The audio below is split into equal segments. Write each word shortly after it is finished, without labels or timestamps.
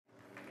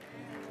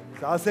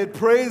I said,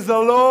 praise the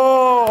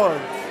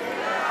Lord.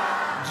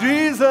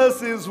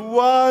 Jesus is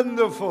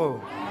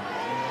wonderful.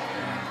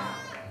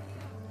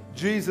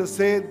 Jesus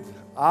said,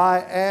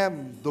 I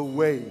am the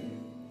way,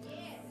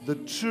 the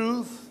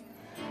truth,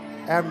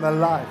 and the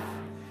life.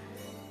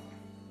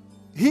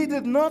 He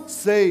did not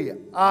say,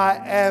 I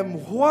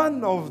am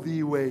one of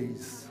the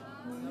ways.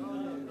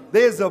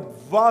 There's a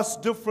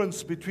vast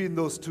difference between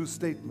those two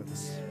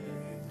statements.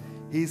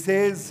 He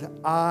says,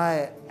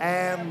 I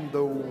am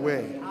the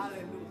way.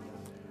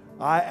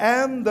 I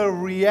am the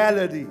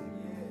reality.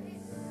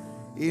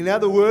 In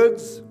other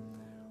words,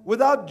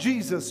 without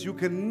Jesus, you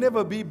can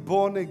never be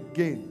born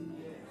again.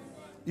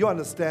 You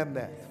understand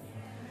that?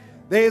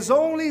 There is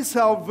only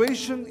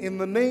salvation in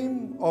the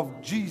name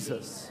of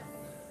Jesus.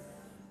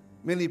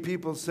 Many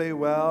people say,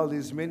 well,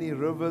 there's many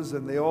rivers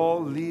and they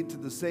all lead to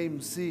the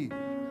same sea.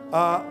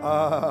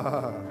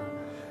 I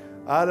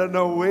don't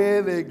know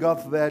where they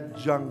got that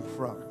junk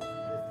from.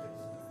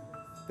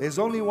 There's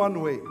only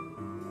one way.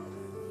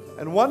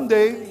 And one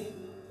day,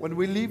 when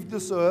we leave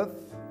this earth,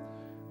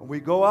 and we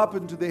go up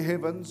into the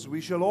heavens, we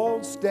shall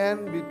all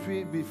stand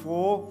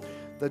before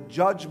the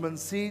judgment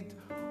seat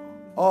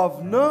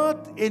of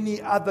not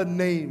any other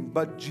name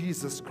but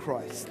Jesus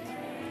Christ.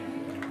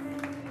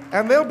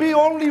 And there'll be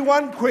only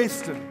one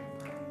question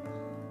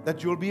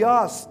that you'll be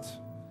asked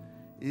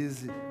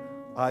is,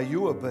 are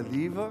you a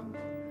believer?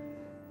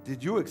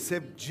 Did you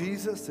accept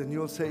Jesus? And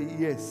you'll say,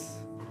 yes.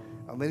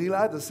 And then he'll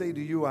either say to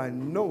you, I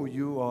know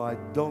you, or I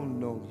don't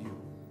know you.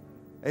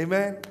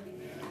 Amen?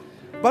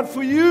 But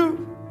for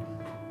you,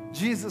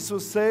 Jesus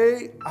will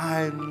say,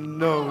 I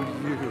know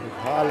you.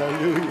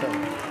 Hallelujah.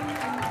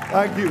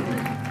 Thank you.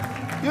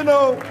 You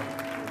know,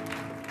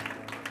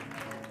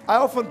 I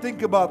often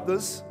think about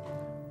this.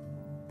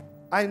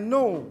 I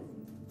know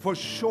for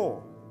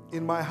sure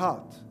in my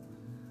heart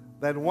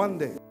that one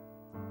day,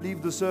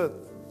 leave this earth,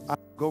 I'm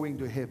going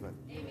to heaven.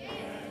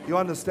 You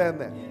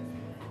understand that?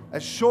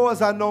 As sure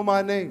as I know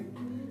my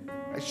name,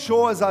 as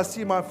sure as I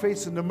see my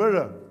face in the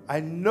mirror, I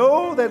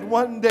know that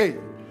one day,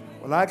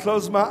 when I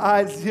close my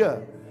eyes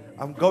here,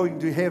 I'm going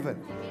to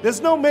heaven.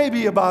 There's no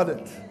maybe about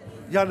it.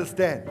 You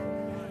understand?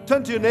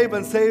 Turn to your neighbor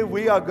and say,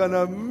 we are going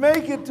to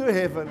make it to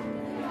heaven.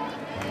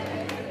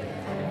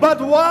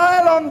 But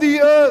while on the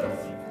earth,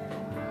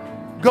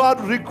 God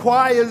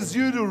requires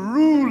you to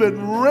rule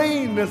and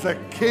reign as a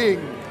king.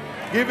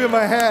 Give him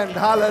a hand.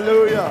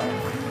 Hallelujah.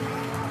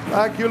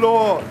 Thank you,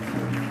 Lord.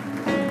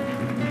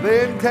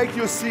 Then take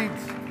your seat.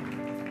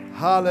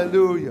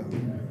 Hallelujah.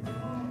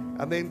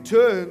 And then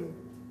turn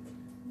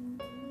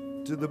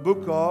to the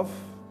book of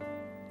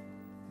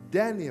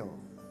Daniel.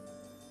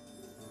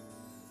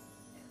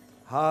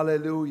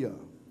 Hallelujah.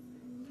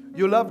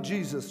 You love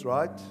Jesus,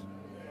 right?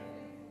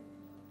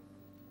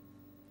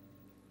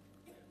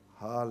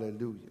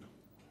 Hallelujah.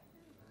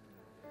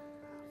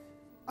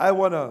 I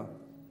want to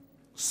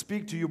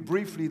speak to you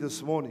briefly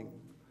this morning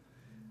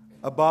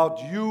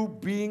about you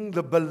being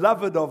the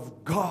beloved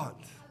of God.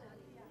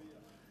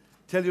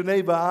 Tell your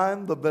neighbor,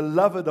 I'm the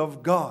beloved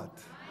of God.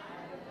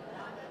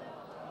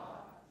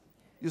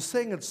 You're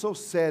saying it so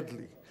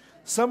sadly.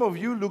 Some of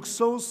you look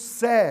so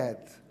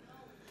sad.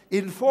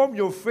 Inform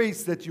your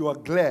face that you are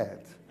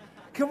glad.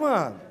 Come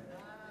on.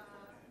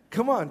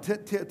 Come on.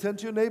 Turn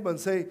to your neighbor and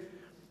say,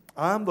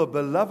 I'm the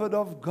beloved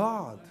of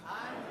God.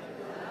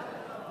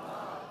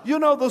 You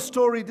know the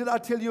story. Did I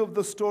tell you of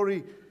the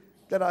story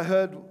that I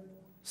heard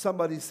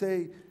somebody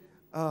say?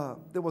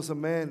 There was a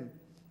man,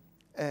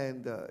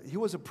 and he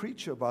was a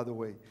preacher, by the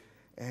way.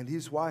 And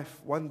his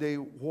wife one day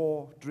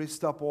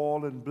dressed up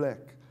all in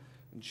black.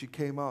 And she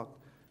came out,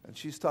 and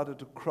she started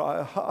to cry.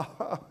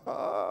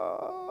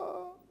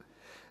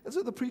 And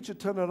so the preacher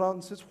turned around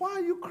and says, why are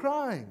you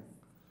crying?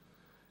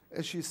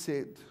 And she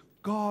said,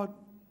 God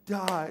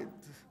died.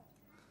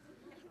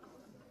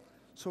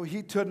 So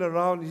he turned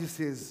around and he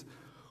says,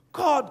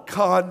 God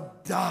can't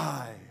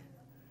die.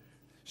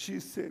 She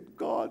said,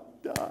 God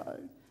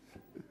died.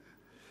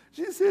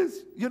 She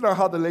says, you know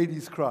how the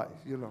ladies cry,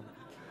 you know.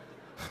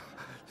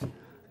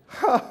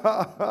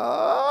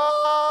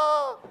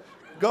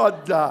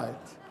 God died.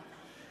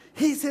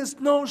 He says,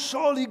 no,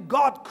 surely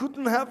God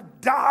couldn't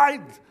have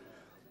died.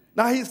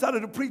 Now he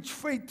started to preach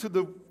faith to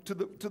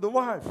the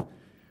wife.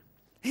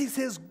 He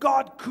says,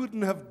 God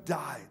couldn't have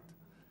died.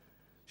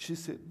 She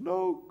said,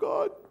 no,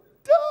 God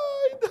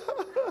died.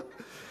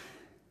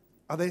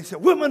 And then he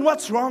said, woman,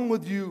 what's wrong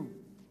with you?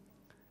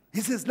 He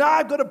says, now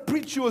I've got to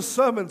preach you a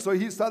sermon. So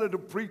he started to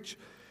preach.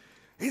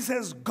 He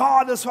says,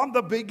 God is from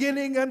the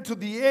beginning and to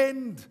the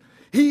end.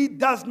 He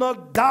does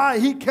not die.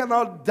 He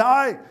cannot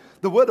die.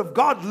 The word of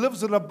God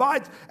lives and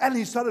abides. And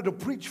he started to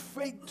preach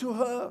faith to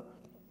her.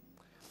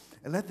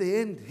 And at the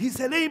end, he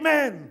said,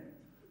 amen.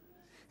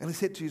 And he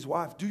said to his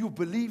wife, do you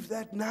believe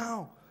that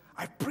now?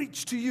 I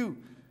preached to you.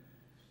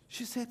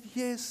 She said,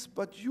 yes,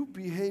 but you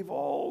behave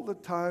all the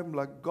time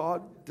like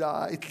God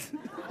died.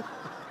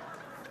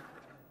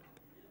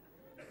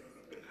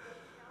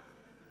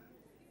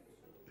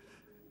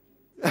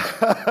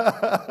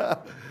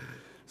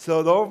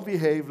 So don't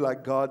behave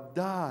like God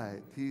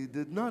died. He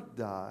did not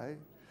die.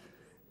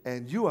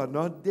 and you are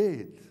not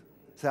dead.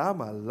 Say,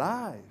 I'm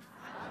alive.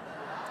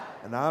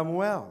 And I'm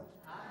well.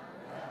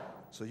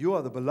 So you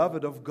are the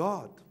beloved of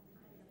God.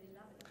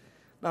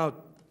 Now,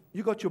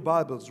 you got your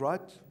Bibles,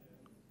 right?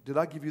 Did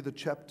I give you the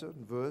chapter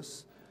and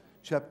verse?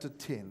 Chapter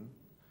 10,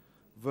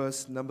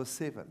 verse number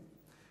 7. I'm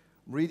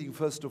reading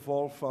first of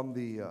all from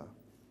the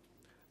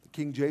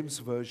King James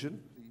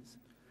Version. Please.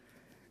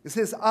 It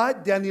says, I,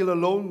 Daniel,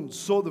 alone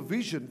saw the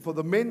vision, for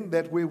the men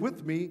that were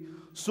with me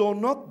saw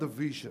not the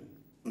vision.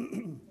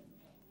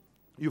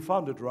 You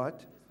found it,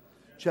 right?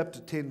 Chapter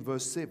 10,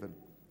 verse 7.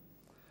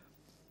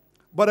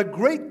 But a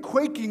great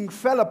quaking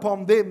fell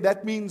upon them.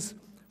 That means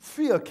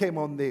fear came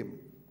on them.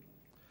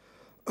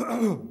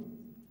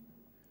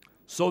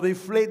 So they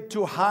fled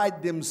to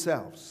hide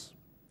themselves.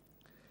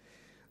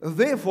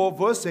 Therefore,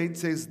 verse 8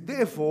 says,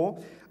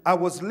 therefore I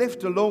was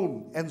left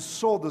alone and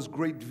saw this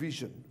great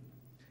vision.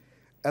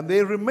 And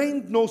there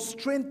remained no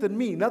strength in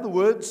me. In other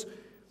words,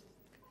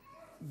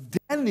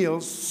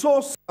 Daniel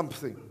saw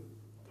something.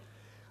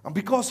 And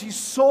because he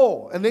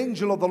saw an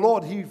angel of the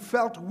Lord, he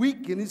felt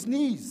weak in his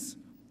knees.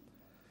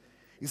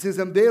 He says,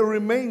 and there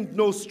remained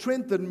no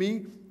strength in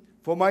me,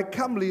 for my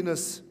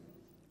comeliness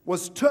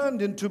was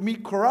turned into me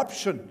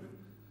corruption.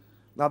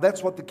 Now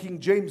that's what the King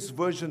James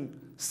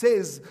Version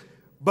says,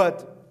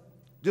 but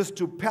just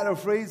to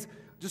paraphrase,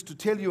 just to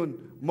tell you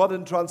in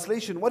modern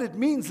translation, what it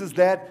means is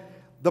that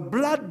the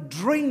blood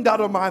drained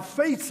out of my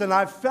face and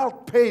I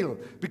felt pale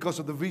because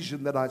of the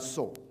vision that I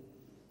saw.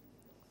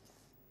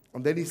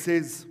 And then he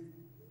says,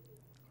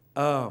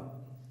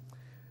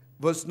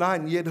 verse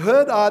 9, yet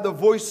heard I the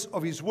voice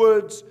of his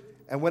words,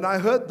 and when I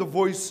heard the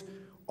voice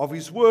of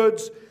his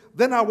words,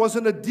 then I was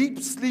in a deep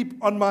sleep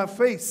on my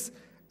face,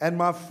 and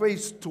my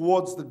face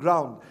towards the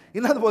ground.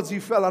 In other words, he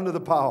fell under the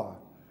power.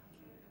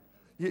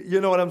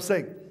 You know what I'm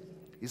saying?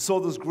 He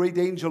saw this great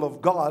angel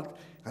of God,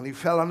 and he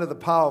fell under the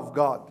power of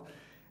God,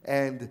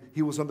 and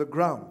he was on the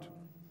ground.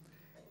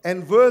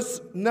 And verse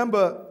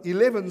number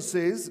 11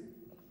 says,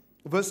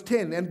 verse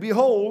 10, and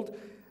behold,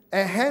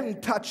 a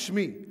hand touched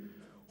me,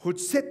 which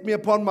set me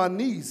upon my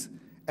knees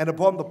and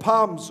upon the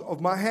palms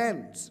of my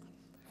hands.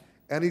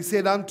 And he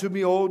said unto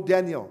me, O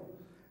Daniel,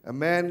 a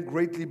man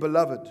greatly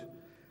beloved,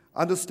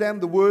 understand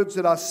the words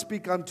that I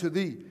speak unto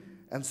thee,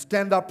 and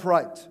stand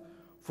upright,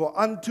 for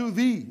unto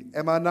thee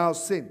am I now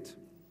sent.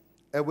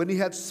 And when he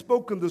had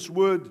spoken this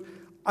word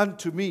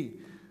unto me,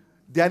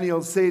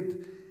 Daniel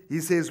said, he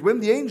says, when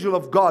the angel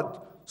of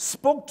God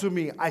spoke to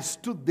me, I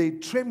stood there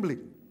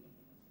trembling.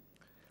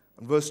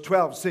 And verse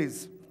 12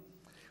 says,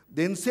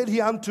 then said he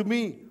unto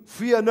me,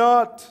 fear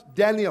not,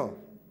 Daniel.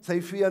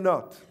 Say, fear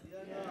not.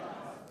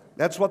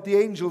 That's what the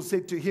angel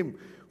said to him.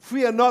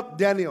 Fear not,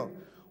 Daniel,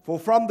 for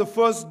from the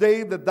first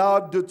day that thou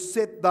didst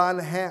set thine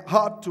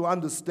heart to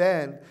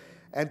understand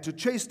and to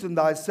chasten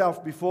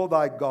thyself before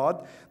thy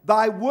God,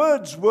 thy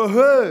words were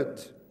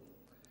heard,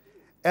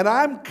 and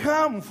I am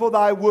come for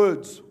thy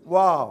words.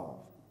 Wow.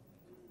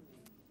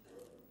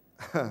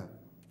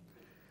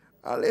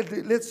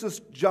 Let's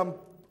just jump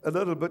a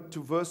little bit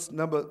to verse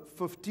number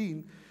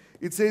 15.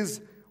 It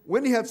says,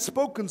 when he had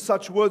spoken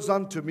such words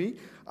unto me,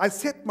 I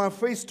set my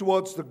face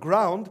towards the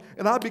ground,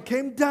 and I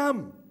became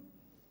dumb.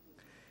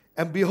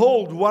 And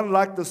behold, one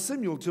like the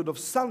similitude of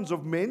sons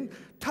of men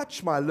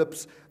touched my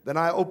lips. Then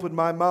I opened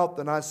my mouth,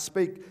 and I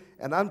spake,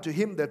 and unto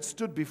him that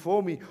stood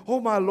before me, O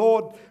my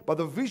Lord, by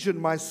the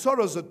vision my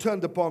sorrows are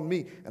turned upon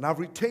me, and I've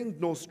retained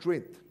no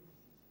strength.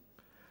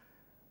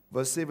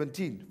 Verse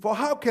 17, for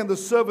how can the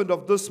servant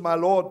of this my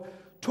Lord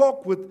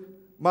talk with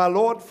my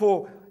Lord?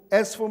 For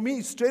as for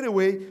me,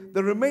 straightway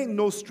there remained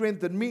no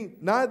strength in me,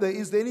 neither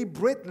is there any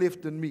breath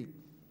left in me.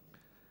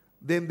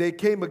 Then they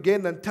came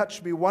again and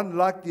touched me, one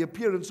like the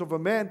appearance of a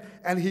man,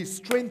 and he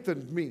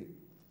strengthened me.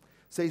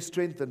 Say,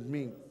 strengthened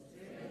me.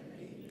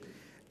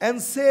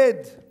 And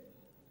said,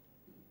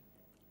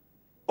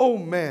 O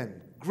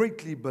man,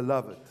 greatly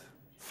beloved,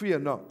 fear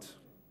not.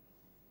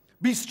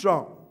 Be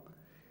strong.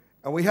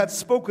 And we had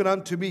spoken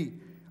unto me,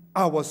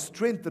 I was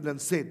strengthened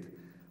and said,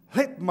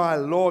 let my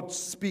Lord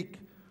speak,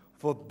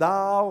 for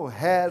thou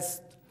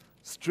hast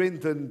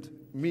strengthened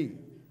me.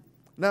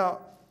 Now,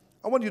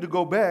 I want you to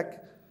go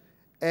back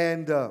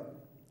and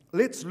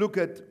let's look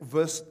at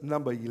verse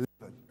number 11.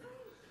 I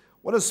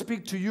want to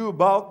speak to you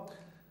about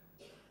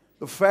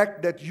the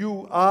fact that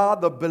you are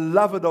the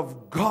beloved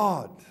of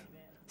God.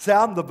 Say,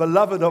 I'm the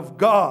beloved of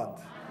God.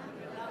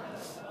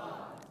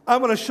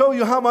 I'm going to show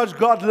you how much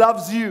God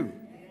loves you.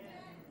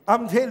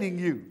 I'm telling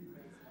you.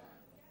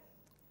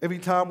 Every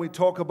time we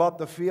talk about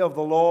the fear of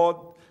the Lord,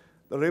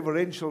 the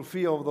reverential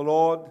fear of the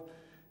Lord,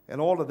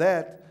 and all of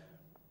that,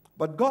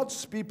 but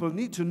God's people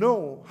need to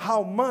know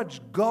how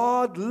much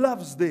God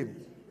loves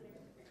them.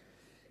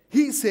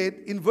 He said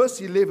in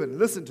verse 11,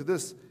 listen to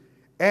this,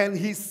 and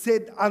he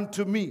said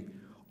unto me,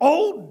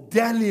 O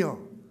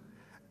Daniel,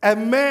 a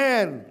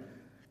man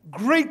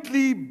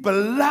greatly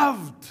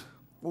beloved.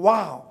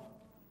 Wow.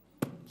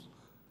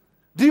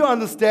 Do you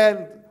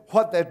understand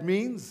what that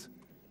means?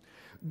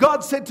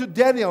 God said to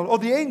Daniel, or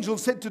the angel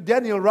said to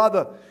Daniel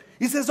rather,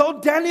 he says, oh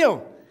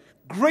Daniel,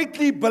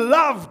 greatly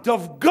beloved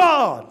of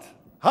God.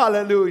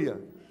 Hallelujah.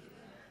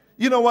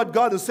 You know what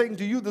God is saying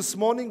to you this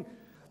morning?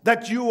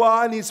 That you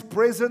are in His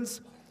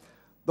presence,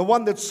 the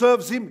one that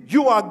serves Him.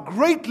 You are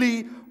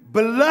greatly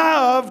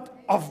beloved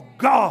of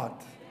God.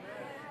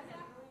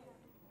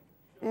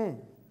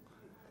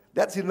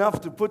 That's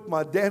enough to put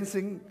my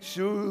dancing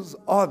shoes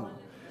on.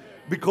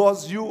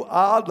 Because you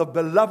are the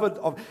beloved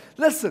of...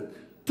 Listen,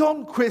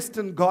 don't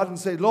question God and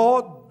say,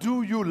 Lord,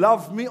 do you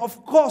love me?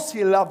 Of course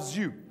He loves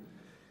you.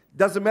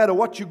 Doesn't matter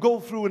what you go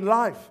through in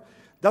life.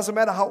 Doesn't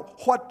matter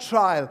what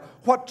trial,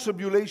 what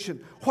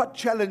tribulation, what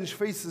challenge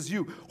faces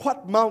you,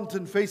 what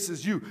mountain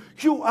faces you.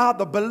 You are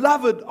the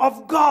beloved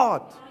of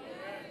God.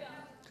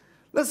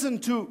 Listen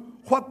to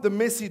what the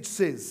Message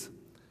says.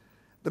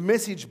 The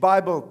Message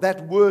Bible,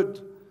 that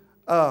word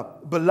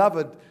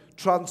beloved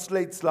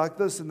translates like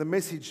this in the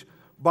Message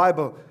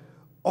Bible.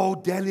 Oh,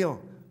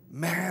 Daniel,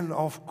 man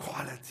of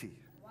quality.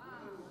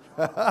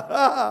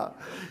 Wow.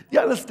 You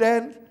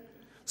understand?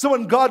 So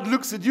when God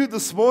looks at you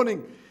this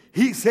morning,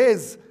 He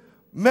says,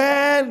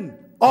 man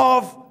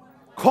of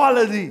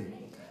quality.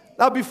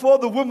 Now before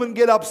the women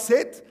get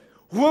upset,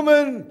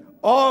 woman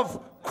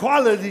of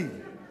quality.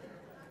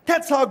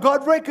 That's how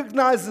God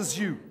recognizes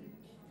you.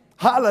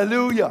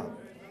 Hallelujah.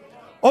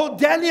 Oh,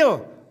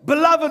 Daniel,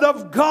 beloved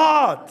of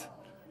God.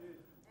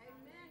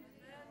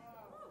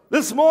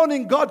 This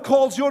morning, God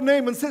calls your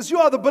name and says, you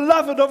are the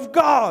beloved of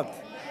God.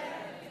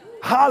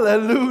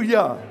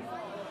 Hallelujah.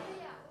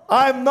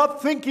 I'm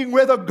not thinking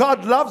whether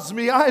God loves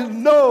me. I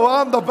know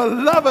I'm the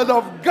beloved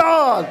of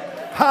God.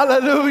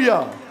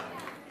 Hallelujah.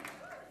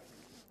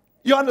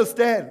 You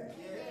understand?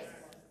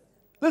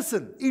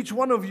 Listen, each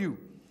one of you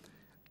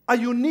are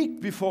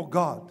unique before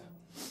God.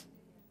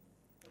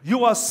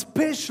 You are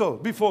special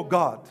before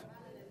God.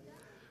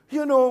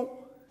 You know,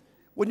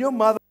 when your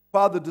mother and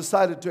father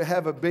decided to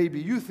have a baby,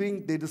 you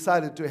think they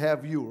decided to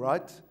have you,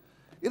 right?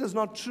 It is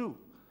not true.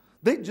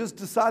 They just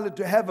decided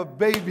to have a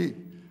baby.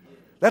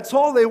 That's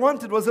all they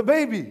wanted was a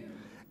baby.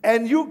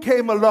 And you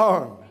came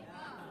along.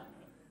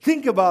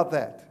 Think about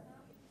that.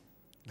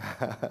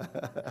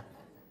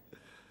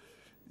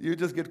 You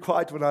just get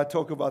quiet when I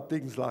talk about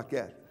things like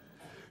that.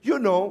 You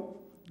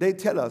know, they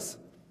tell us,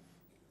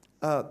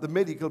 the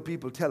medical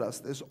people tell us,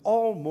 there's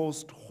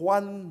almost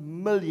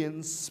 1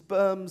 million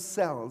sperm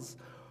cells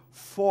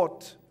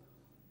fought,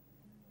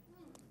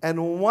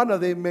 and one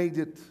of them made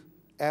it,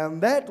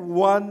 and that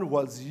one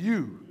was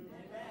you.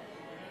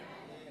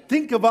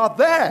 Think about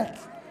that.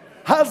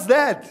 How's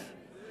that?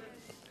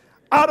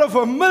 Out of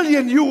 1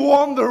 million, you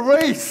won the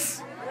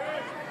race.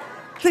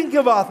 Think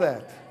about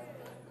that.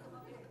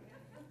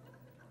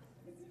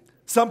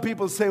 Some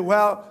people say,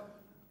 well,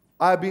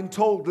 I've been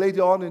told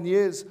later on in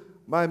years,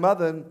 my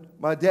mother and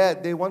my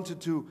dad, they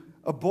wanted to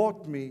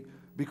abort me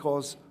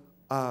because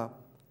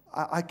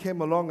I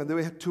came along and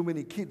they had too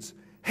many kids.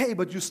 Hey,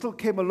 but you still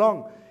came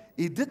along.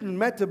 It didn't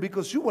matter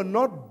because you were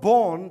not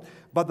born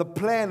by the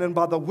plan and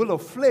by the will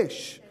of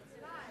flesh.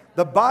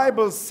 The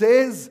Bible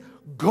says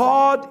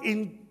God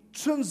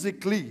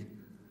intrinsically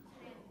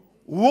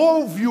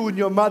wove you in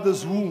your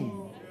mother's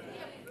womb.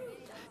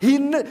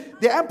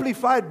 The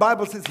Amplified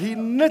Bible says He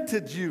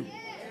knitted you.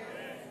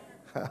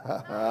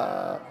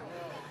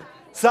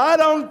 So I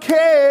don't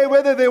care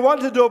whether they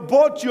wanted to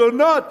abort you or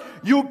not.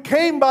 You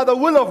came by the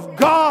will of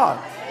God.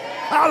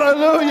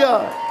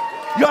 Hallelujah.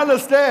 You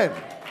understand?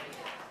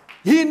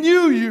 He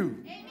knew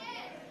you.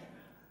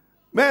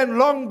 Man,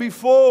 long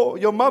before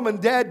your mom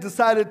and dad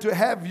decided to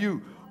have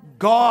you,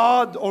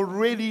 God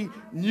already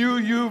knew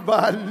you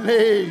by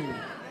name.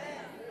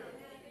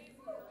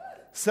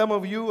 Some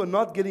of you are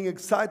not getting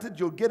excited.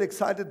 You'll get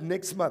excited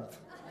next month.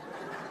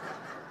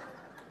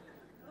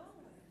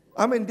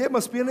 I mean, there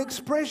must be an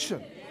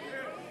expression.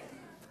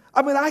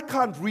 I mean, I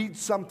can't read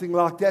something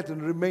like that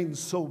and remain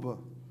sober.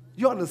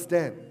 You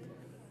understand?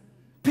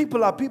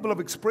 People are people of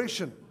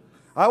expression.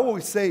 I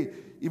always say,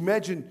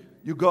 imagine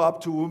you go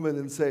up to a woman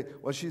and say,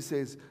 well, she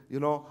says, you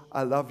know,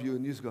 I love you.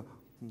 And you just go,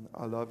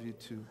 I love you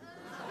too.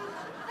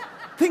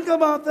 Think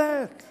about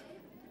that.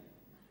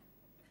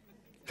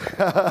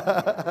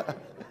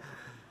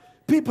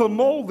 People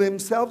mold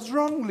themselves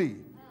wrongly.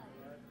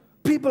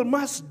 People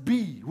must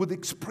be with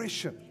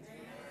expression.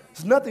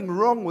 There's nothing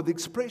wrong with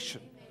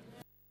expression.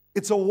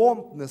 It's a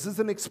warmthness. It's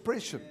an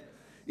expression.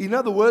 In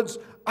other words,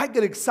 I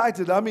get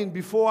excited. I mean,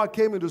 before I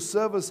came into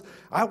service,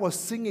 I was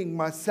singing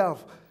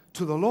myself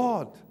to the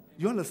Lord.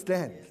 You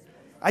understand?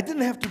 I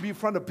didn't have to be in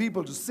front of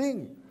people to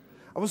sing.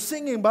 I was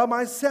singing by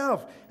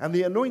myself, and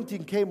the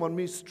anointing came on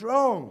me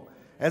strong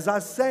as I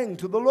sang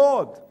to the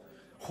Lord.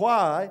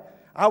 Why?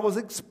 I was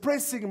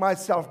expressing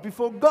myself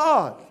before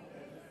God.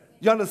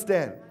 You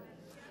understand?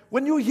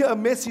 When you hear a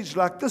message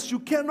like this, you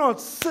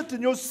cannot sit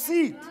in your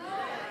seat.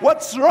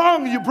 What's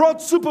wrong? You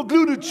brought super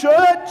glue to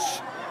church?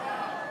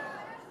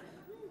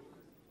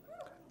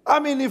 I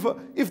mean,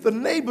 if the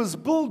neighbor's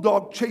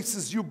bulldog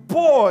chases you,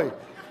 boy,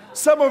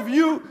 some of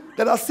you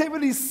that are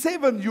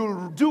 77,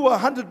 you'll do a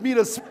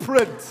 100-meter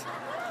sprint.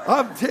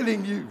 I'm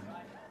telling you.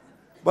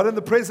 But in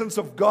the presence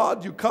of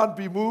God, you can't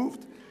be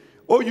moved.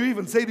 Or you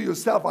even say to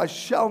yourself, I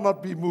shall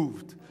not be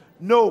moved.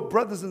 No,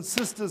 brothers and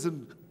sisters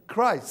in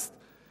Christ,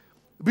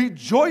 Be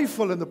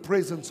joyful in the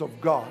presence of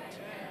God.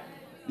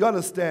 You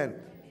understand?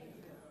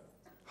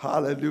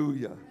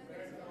 Hallelujah.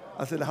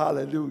 I said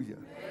hallelujah.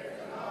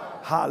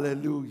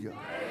 Hallelujah.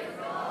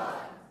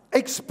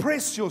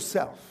 Express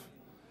yourself.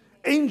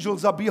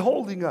 Angels are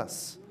beholding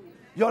us.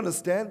 You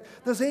understand?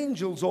 There's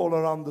angels all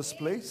around this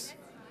place.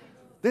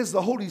 There's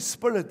the Holy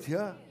Spirit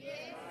here.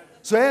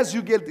 So as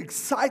you get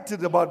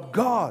excited about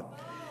God,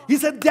 he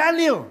said,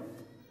 Daniel,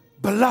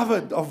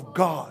 beloved of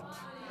God.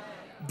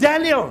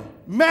 Daniel,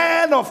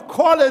 man of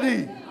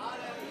quality.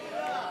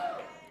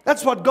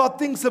 That's what God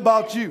thinks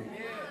about you.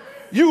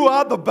 You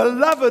are the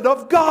beloved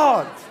of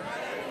God.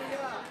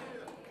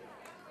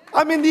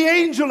 I mean, the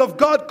angel of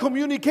God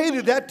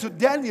communicated that to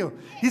Daniel.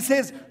 He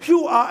says,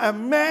 you are a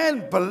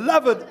man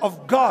beloved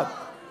of God.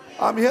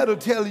 I'm here to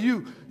tell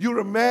you, you're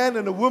a man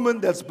and a woman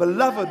that's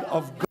beloved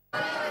of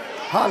God.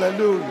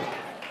 Hallelujah.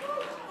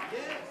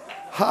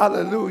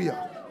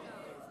 Hallelujah.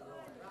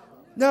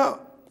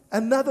 Now,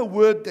 another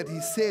word that he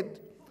said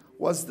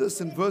was this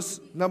in verse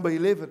number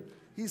 11.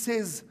 He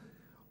says,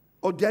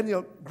 oh,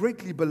 Daniel,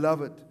 greatly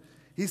beloved.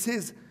 He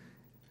says,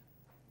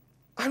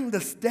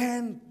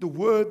 understand the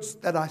words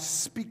that I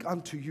speak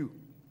unto you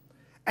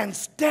and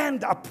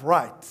stand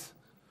upright.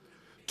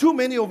 Too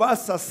many of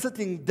us are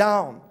sitting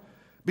down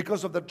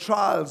because of the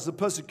trials, the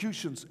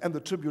persecutions, and the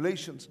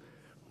tribulations.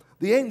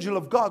 The angel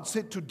of God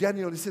said to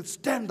Daniel, he said,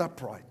 stand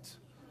upright.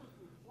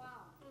 Wow.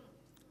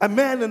 A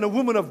man and a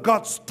woman of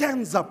God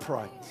stands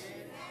upright.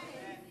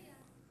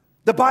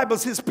 The Bible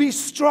says, be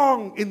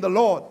strong in the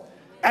Lord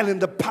and in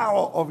the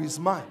power of his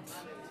might.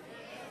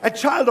 A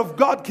child of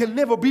God can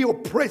never be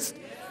oppressed.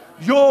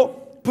 Your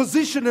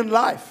position in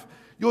life,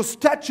 your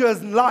stature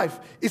in life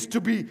is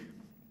to be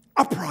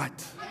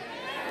upright.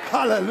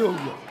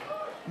 Hallelujah.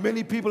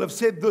 Many people have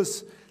said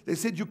this. They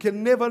said you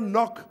can never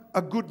knock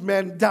a good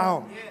man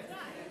down.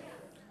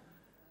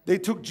 They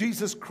took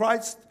Jesus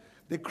Christ,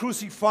 they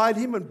crucified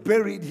him and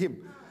buried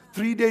him.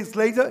 3 days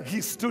later,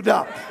 he stood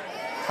up.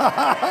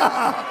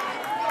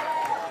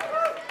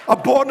 A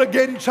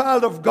born-again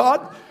child of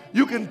God,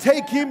 you can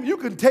take him, you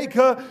can take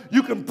her,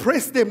 you can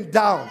press them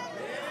down.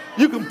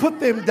 You can put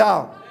them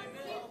down.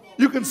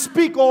 You can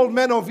speak all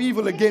manner of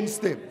evil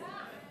against them.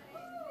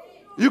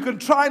 You can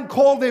try and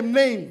call them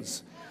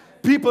names.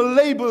 People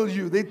label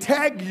you, they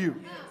tag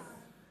you,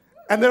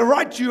 and they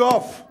write you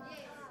off.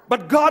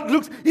 But God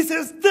looks, he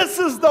says, this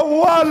is the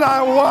one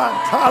I want.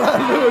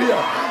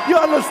 Hallelujah. You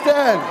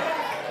understand?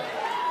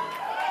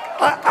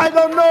 I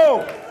don't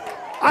know.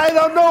 I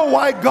don't know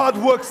why God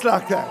works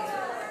like that.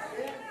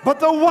 But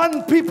the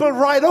one people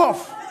write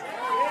off,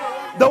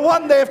 the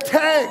one they've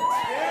tagged,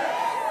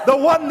 the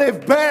one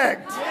they've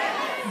bagged,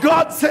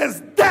 God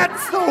says,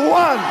 that's the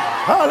one.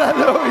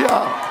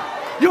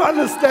 Hallelujah. You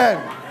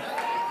understand?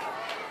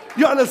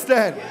 You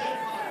understand?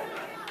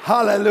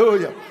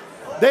 Hallelujah.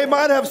 They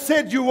might have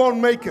said you won't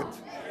make it.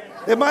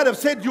 They might have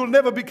said you'll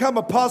never become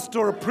a pastor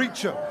or a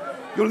preacher.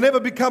 You'll never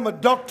become a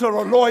doctor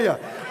or lawyer.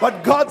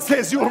 But God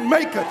says you'll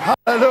make it.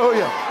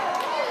 Hallelujah.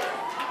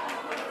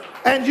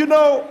 And you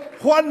know,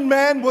 one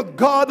man with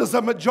God is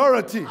a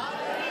majority.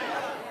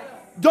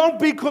 Don't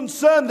be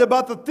concerned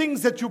about the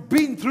things that you've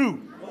been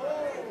through.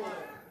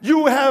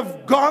 You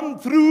have gone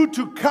through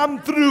to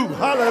come through.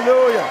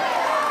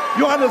 Hallelujah.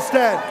 You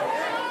understand?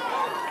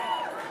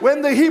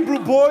 When the Hebrew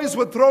boys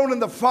were thrown in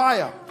the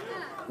fire,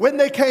 when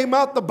they came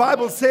out, the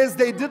Bible says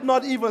they did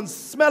not even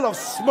smell of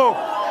smoke.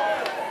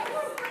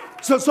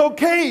 So it's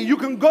okay, you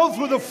can go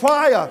through the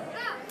fire,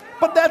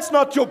 but that's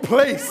not your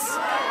place.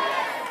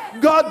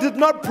 God did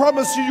not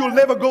promise you you'll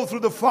never go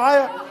through the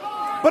fire,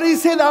 but he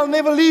said, I'll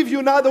never leave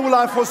you, neither will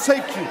I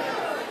forsake you.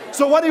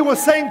 So what he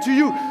was saying to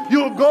you,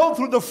 you'll go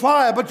through the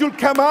fire, but you'll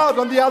come out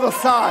on the other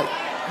side.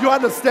 You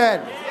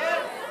understand?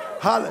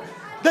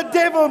 The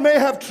devil may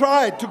have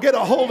tried to get a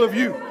hold of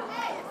you.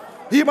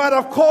 He might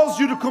have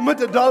caused you to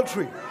commit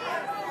adultery.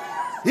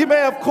 He may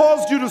have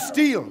caused you to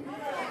steal.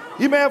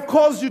 He may have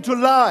caused you to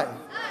lie.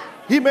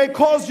 He may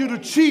cause you to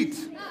cheat.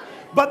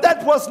 But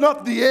that was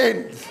not the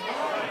end.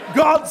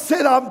 God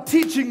said, I'm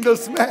teaching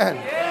this man.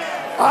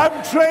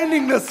 I'm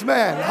training this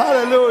man.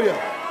 Hallelujah.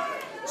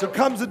 So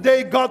comes a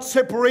day God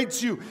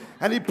separates you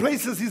and he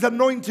places his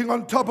anointing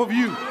on top of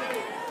you.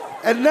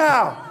 And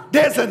now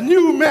there's a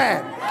new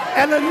man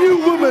and a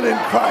new woman in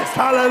Christ.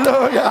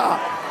 Hallelujah.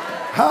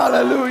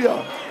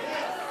 Hallelujah.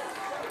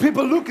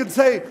 People look and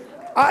say,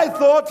 I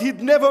thought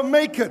he'd never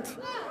make it.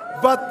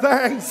 But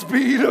thanks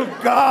be to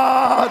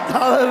God.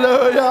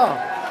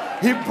 Hallelujah.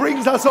 He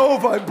brings us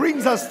over. He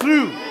brings us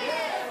through.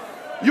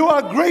 You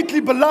are greatly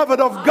beloved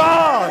of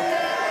God.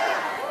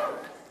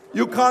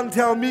 You can't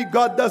tell me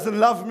God doesn't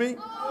love me.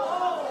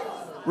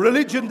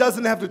 Religion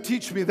doesn't have to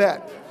teach me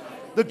that.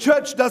 The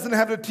church doesn't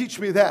have to teach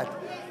me that.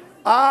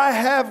 I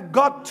have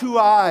got 2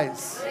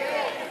 eyes.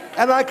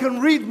 And I can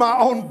read my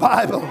own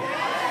Bible.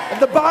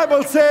 And the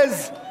Bible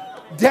says,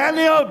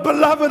 Daniel,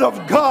 beloved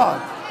of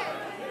God.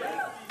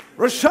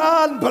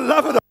 Rashan,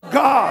 beloved of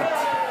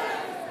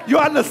God. You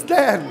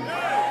understand?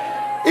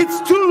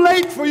 It's too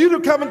late for you to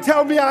come and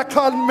tell me I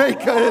can't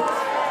make it.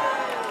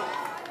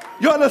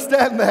 You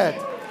understand that?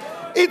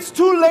 It's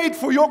too late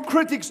for your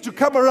critics to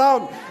come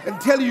around and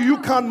tell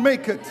you can't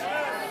make it.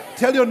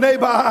 Tell your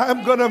neighbor,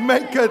 I'm going to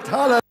make it.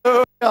 Hallelujah.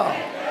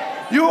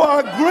 You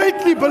are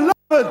greatly beloved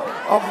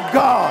of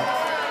God.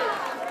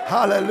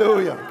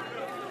 Hallelujah.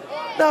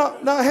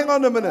 Now hang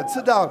on a minute.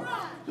 Sit down.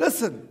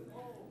 Listen.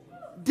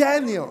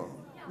 Daniel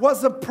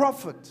was a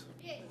prophet,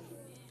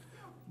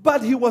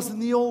 but he was in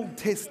the Old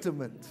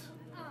Testament.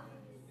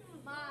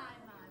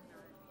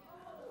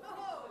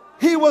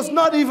 He was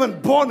not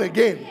even born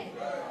again.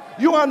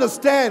 You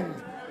understand,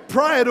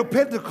 prior to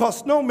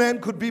Pentecost, no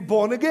man could be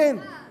born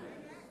again.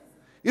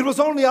 It was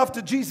only after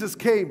Jesus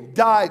came,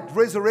 died,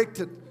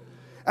 resurrected,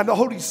 and the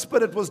Holy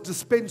Spirit was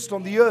dispensed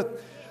on the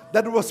earth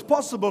that it was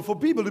possible for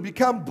people to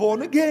become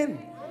born again.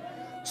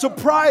 So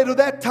prior to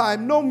that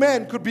time, no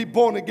man could be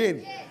born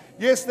again.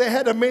 Yes, they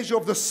had a measure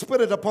of the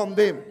Spirit upon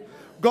them.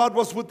 God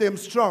was with them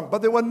strong,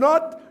 but they were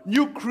not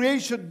new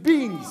creation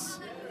beings.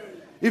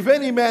 If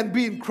any man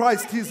be in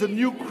Christ, he's a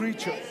new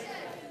creature.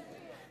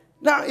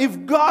 Now,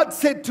 if God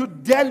said to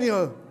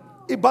Daniel,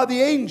 by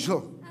the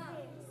angel,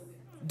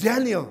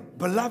 Daniel,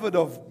 beloved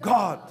of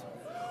God,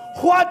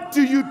 what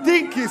do you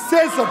think he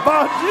says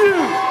about you?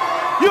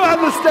 You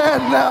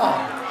understand now.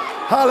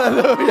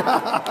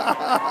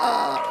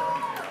 Hallelujah.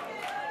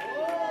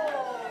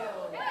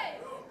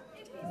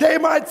 They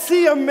might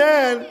see a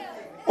man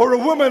or a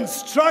woman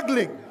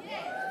struggling.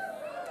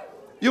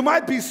 You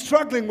might be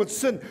struggling with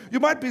sin.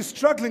 You might be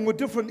struggling with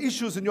different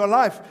issues in your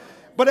life.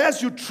 But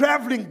as you're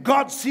traveling,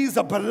 God sees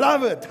a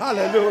beloved.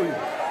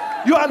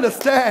 Hallelujah. You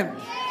understand?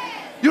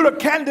 You're a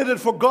candidate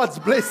for God's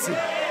blessing.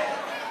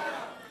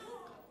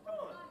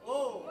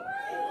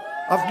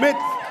 I've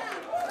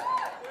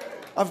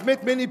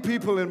met many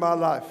people in my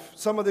life,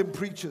 some of them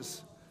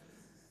preachers,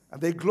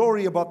 and they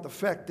glory about the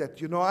fact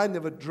that, I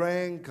never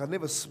drank, I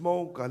never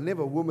smoked, I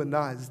never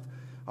womanized.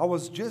 I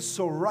was just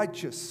so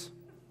righteous.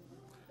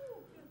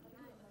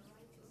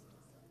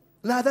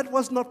 Now, that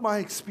was not my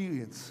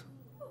experience.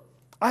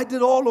 I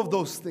did all of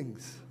those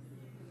things.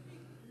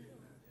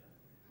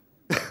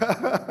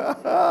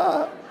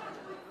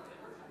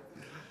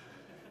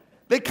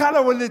 They kind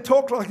of, when they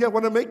talk like that,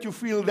 want to make you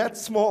feel that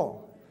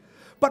small.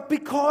 But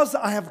because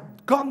I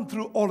have gone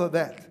through all of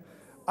that,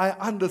 I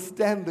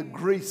understand the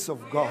grace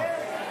of God.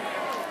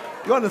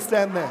 You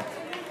understand that?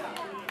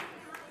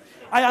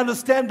 I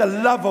understand the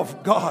love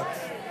of God.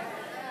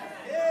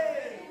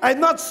 I'm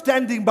not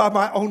standing by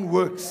my own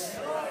works.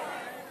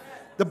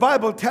 The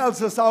Bible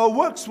tells us our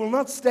works will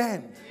not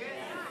stand.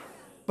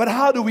 But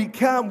how do we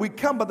come? We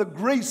come by the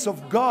grace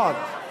of God.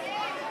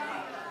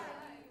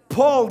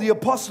 Paul, the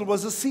apostle,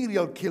 was a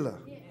serial killer.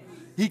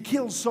 He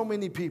killed so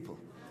many people.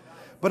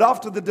 But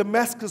after the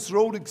Damascus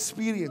Road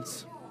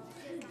experience,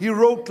 he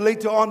wrote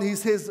later on, he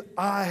says,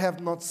 I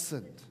have not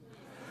sinned.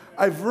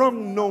 I've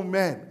wronged no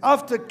man.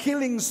 After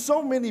killing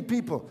so many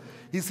people,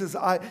 he says,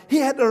 he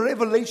had a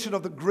revelation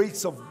of the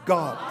grace of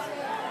God.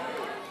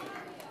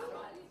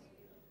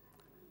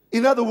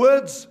 In other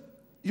words,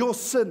 your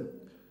sin,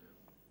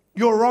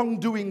 your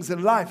wrongdoings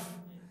in life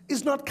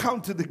is not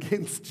counted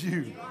against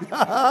you.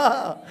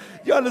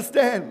 You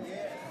understand?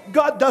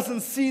 God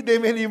doesn't see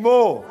them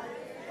anymore.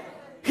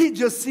 He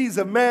just sees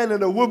a man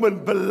and a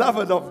woman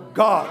beloved of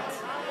God.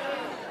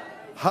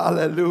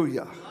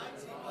 Hallelujah.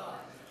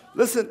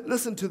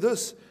 Listen to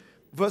this.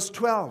 Verse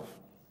 12.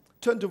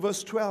 Turn to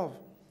verse 12.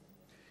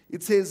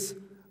 It says,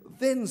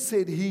 Then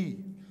said he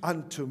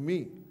unto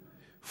me,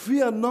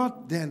 Fear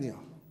not, Daniel.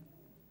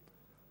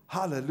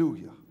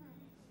 Hallelujah.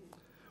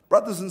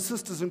 Brothers and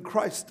sisters in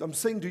Christ, I'm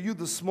saying to you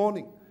this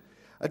morning,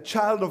 a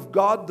child of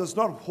God does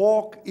not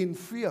walk in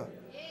fear.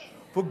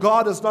 For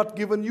God has not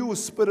given you a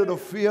spirit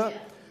of fear,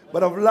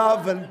 but of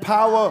love and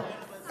power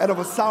and of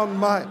a sound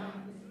mind.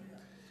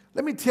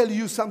 Let me tell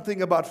you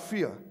something about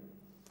fear.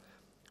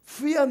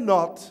 Fear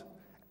not,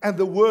 and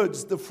the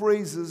words, the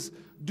phrases,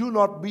 do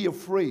not be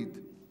afraid,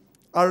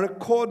 are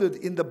recorded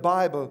in the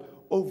Bible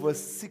over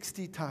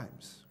 60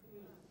 times.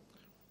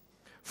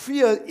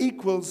 Fear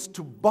equals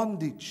to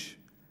bondage.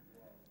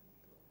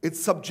 It's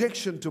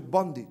subjection to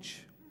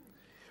bondage.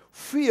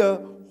 Fear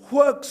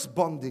works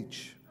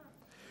bondage.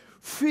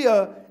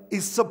 Fear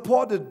is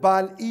supported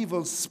by an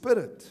evil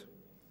spirit.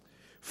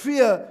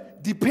 Fear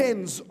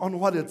depends on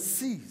what it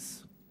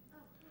sees.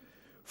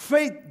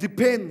 Faith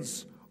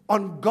depends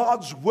on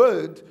God's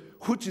word,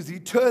 which is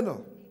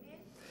eternal.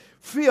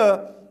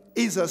 Fear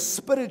is a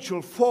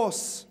spiritual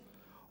force,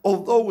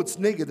 although it's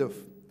negative.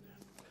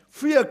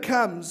 Fear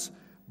comes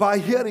by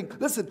hearing.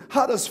 Listen,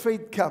 how does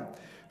faith come?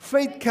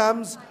 Faith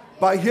comes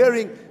by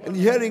hearing, and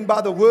hearing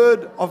by the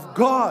word of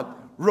God.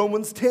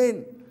 Romans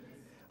 10.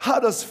 How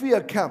does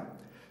fear come?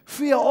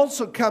 Fear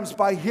also comes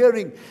by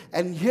hearing,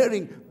 and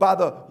hearing by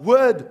the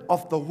word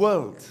of the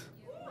world.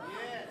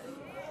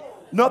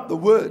 Not the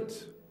word.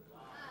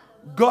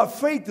 God,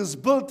 faith is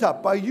built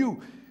up by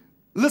you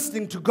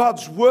listening to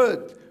God's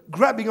word,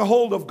 grabbing a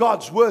hold of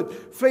God's word.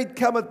 Faith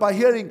cometh by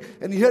hearing,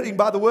 and hearing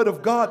by the word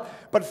of God.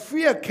 But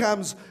fear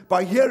comes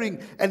by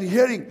hearing, and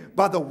hearing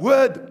by the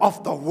word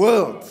of the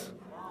world.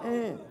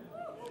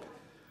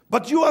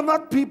 But you are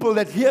not people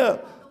that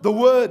hear the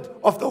word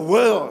of the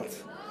world.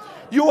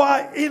 You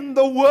are in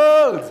the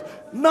world,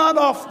 not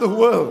of the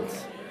world.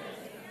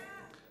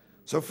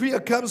 So fear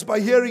comes by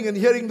hearing, and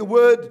hearing the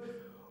word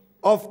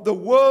of the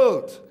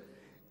world.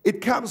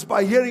 It comes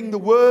by hearing the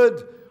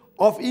word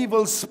of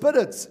evil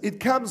spirits. It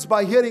comes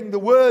by hearing the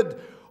word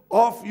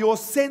of your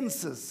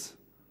senses.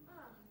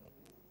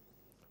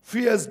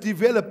 Fear is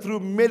developed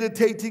through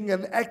meditating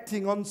and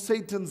acting on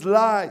Satan's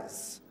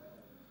lies.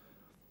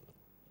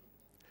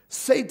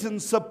 Satan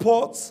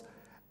supports,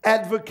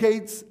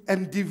 advocates,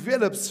 and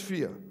develops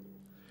fear.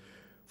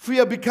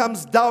 Fear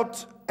becomes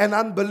doubt and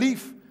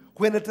unbelief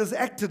when it is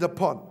acted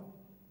upon.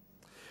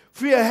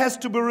 Fear has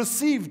to be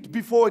received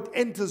before it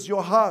enters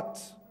your heart.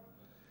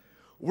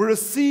 We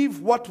receive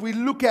what we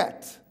look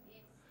at.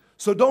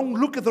 So don't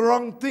look at the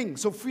wrong thing,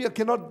 so fear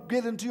cannot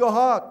get into your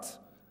heart.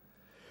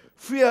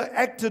 Fear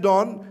acted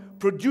on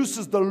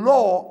produces the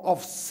law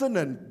of sin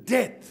and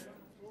death.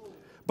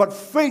 But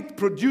faith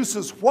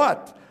produces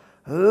what?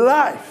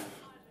 Life.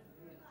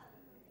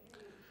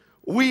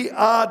 We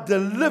are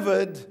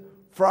delivered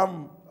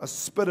from a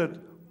spirit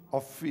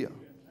of fear.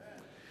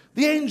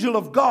 The angel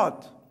of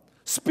God,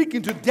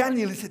 speaking to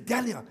Daniel, he said,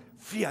 Daniel,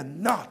 fear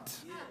not.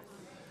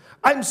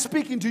 I'm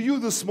speaking to you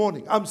this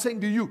morning. I'm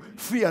saying to you,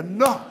 fear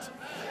not.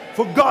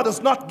 For God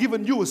has not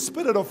given you a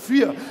spirit of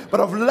fear, but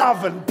of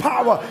love and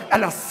power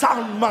and a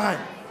sound mind.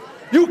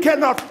 You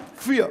cannot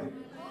fear.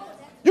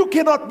 You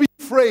cannot be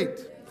afraid.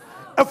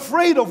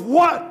 Afraid of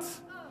what?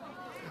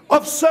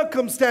 Of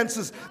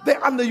circumstances,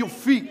 they're under your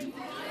feet.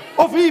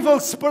 Of evil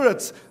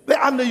spirits,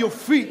 they're under your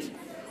feet.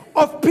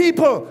 Of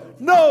people,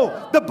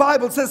 no, the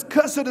Bible says,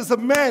 cursed is a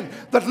man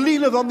that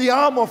leaneth on the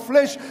arm of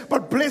flesh,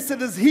 but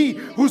blessed is he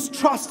whose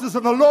trust is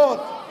in the Lord.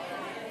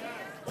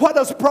 What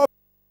does Proverbs?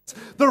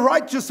 The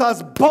righteous are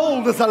as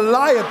bold as a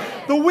lion.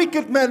 The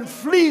wicked man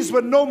flees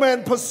when no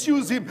man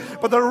pursues him,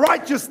 but the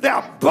righteous, they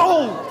are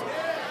bold.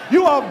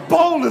 You are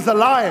bold as a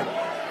lion.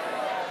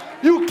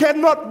 You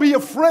cannot be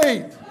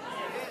afraid.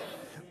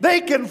 They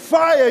can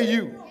fire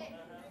you.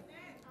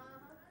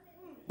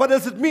 But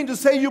does it mean to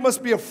say you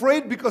must be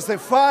afraid because they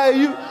fire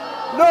you?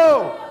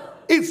 No.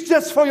 It's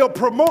just for your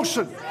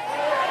promotion.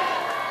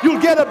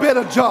 You'll get a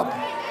better job.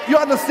 You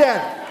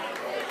understand?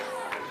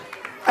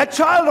 A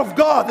child of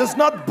God is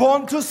not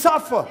born to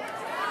suffer.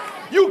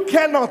 You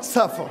cannot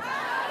suffer.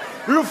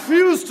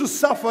 Refuse to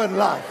suffer in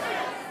life.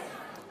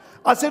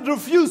 I said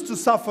refuse to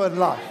suffer in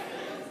life.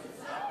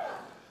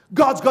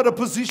 God's got a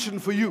position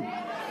for you.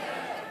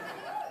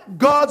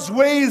 God's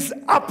way is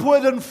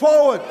upward and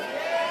forward,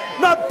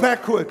 not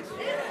backward.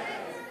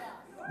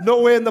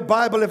 Nowhere in the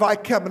Bible, if I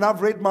come, and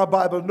I've read my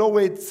Bible,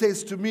 nowhere it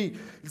says to me,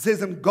 it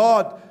says, and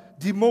God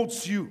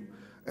demotes you,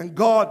 and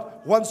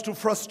God wants to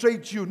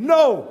frustrate you.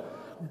 No,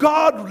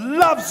 God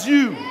loves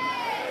you.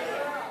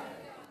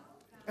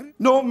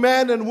 No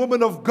man and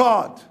woman of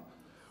God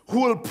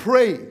who will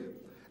pray,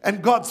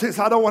 and God says,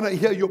 I don't want to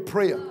hear your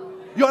prayer.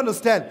 You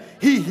understand?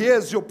 He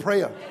hears your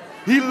prayer.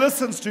 He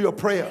listens to your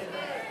prayer.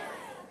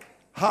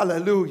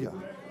 Hallelujah.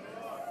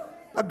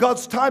 Now,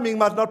 God's timing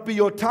might not be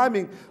your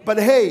timing, but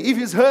hey, if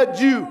He's heard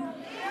you,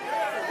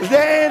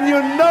 then you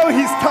know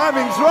His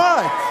timing's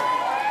right.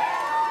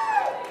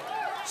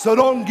 So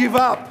don't give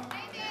up.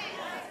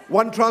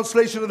 One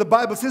translation of the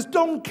Bible says,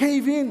 don't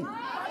cave in.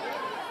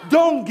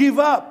 Don't give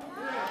up.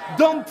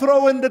 Don't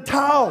throw in the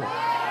towel.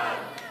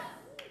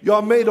 You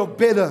are made of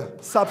better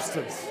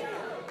substance.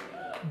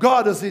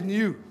 God is in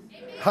you.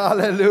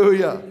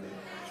 Hallelujah.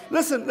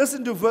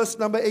 Listen to verse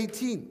number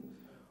 18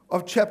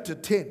 of chapter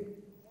 10.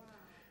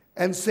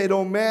 And said,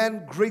 O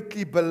man,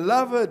 greatly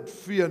beloved,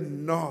 fear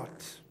not.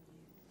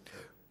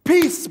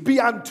 Peace be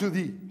unto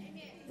thee.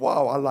 Amen.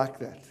 Wow, I like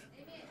that.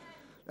 Amen.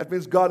 That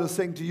means God is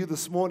saying to you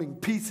this morning,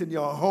 peace in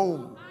your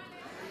home,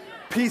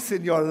 peace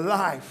in your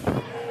life,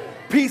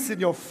 peace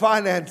in your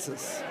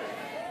finances,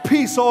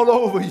 peace all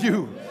over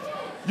you.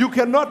 You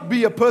cannot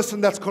be a person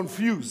that's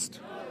confused.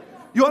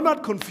 You are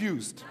not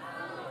confused.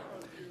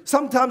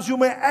 Sometimes you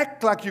may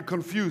act like you're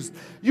confused.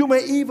 You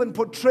may even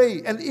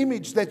portray an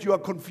image that you are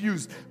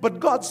confused. But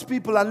God's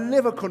people are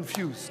never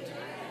confused.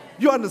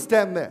 You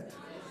understand that?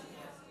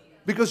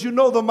 Because you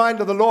know the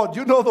mind of the Lord.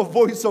 You know the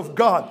voice of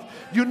God.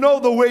 You know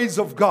the ways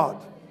of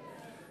God.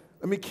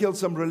 Let me kill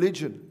some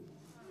religion.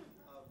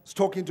 I was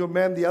talking to a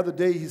man the other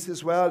day. He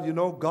says, well, you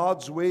know,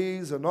 God's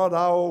ways are not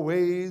our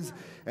ways,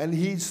 and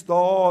His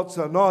thoughts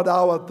are not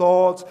our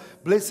thoughts.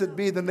 Blessed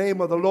be the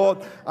name of the Lord.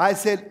 I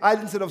said,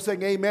 instead of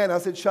saying amen, I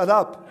said, shut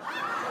up.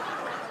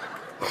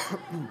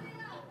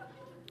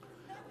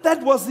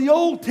 That was the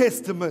Old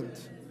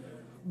Testament.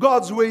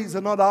 God's ways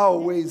are not our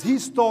ways.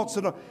 His thoughts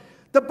are not.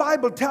 The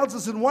Bible tells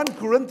us in 1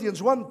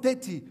 Corinthians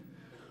 1:30,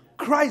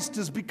 Christ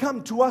has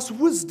become to us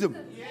wisdom.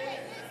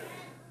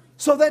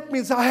 So that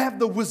means I have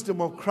the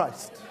wisdom of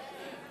Christ.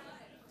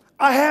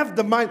 I have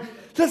the mind.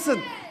 Listen,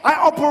 I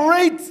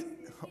operate.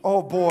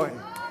 Oh boy.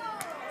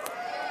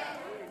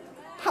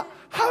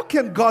 How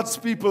can God's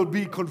people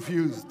be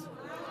confused?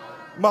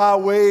 My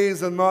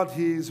ways are not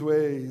His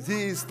ways.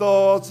 His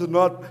thoughts are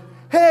not.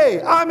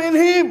 Hey, I'm in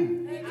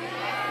Him.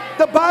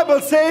 The Bible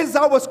says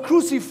I was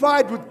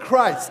crucified with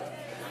Christ.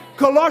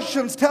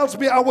 Colossians tells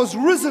me I was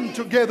risen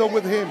together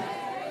with him.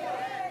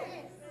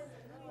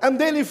 And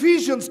then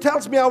Ephesians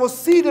tells me I was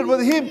seated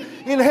with him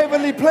in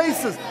heavenly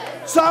places.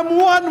 So I'm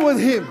one with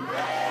him.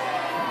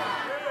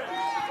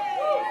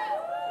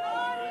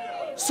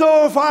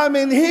 So if I'm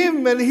in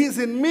him and he's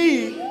in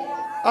me,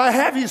 I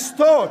have his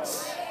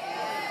thoughts.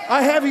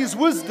 I have his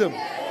wisdom.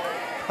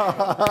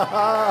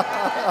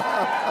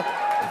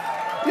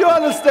 You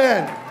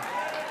understand?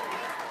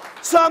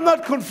 So I'm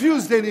not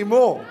confused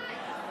anymore.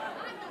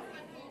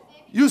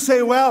 You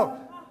say, well,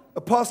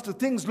 Pastor,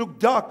 things look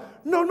dark.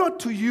 No, not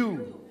to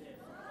you.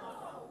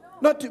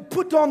 Not to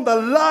put on the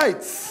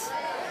lights.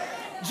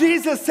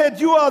 Jesus said,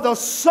 you are the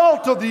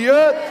salt of the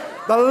earth,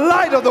 the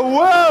light of the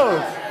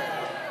world.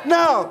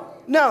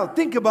 Now,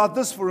 think about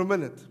this for a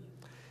minute.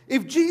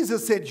 If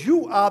Jesus said,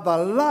 you are the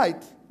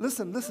light,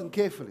 listen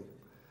carefully.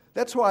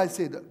 That's why I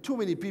said too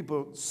many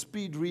people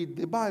speed read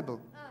the Bible.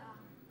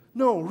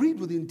 No, read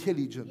with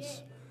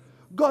intelligence.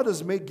 God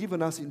has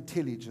given us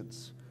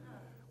intelligence.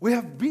 We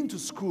have been to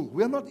school.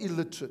 We are not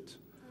illiterate.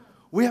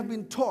 We have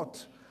been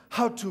taught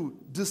how to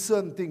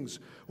discern things.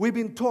 We've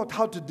been taught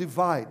how to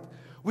divide.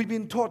 We've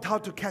been taught how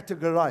to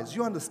categorize.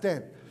 You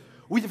understand?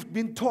 We've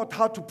been taught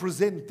how to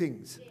present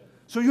things.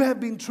 So you have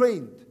been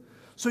trained.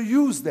 So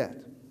use that.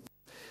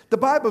 The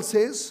Bible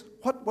says,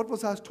 what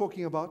was I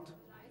talking about?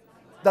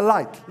 The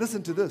light.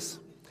 Listen to this.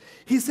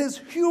 He says,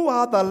 you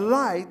are the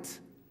light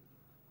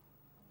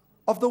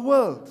of the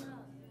world.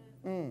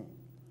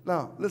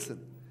 Now,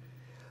 listen.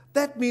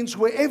 That means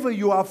wherever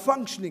you are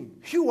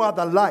functioning, you are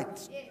the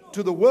light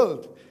to the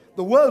world.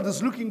 The world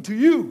is looking to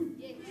you.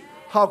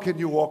 How can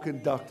you walk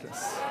in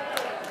darkness?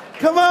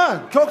 Come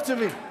on, talk to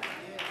me.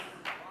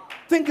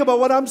 Think about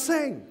what I'm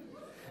saying.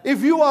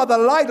 If you are the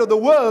light of the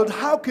world,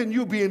 how can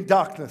you be in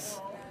darkness?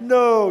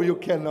 No, you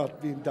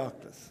cannot be in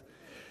darkness.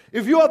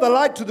 If you are the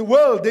light to the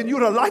world, then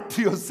you're a light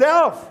to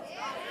yourself.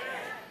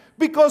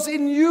 Because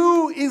in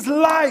you is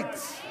light.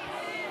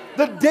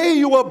 The day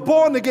you were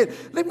born again.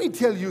 Let me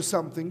tell you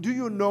something. Do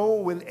you know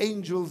when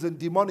angels and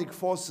demonic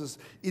forces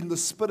in the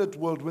spirit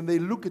world, when they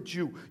look at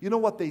you, you know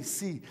what they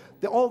see?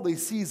 All they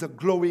see is a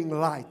glowing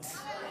light.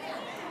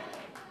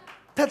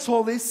 That's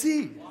all they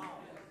see.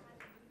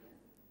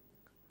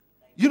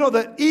 You know,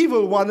 the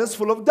evil one is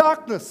full of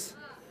darkness.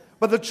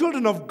 But the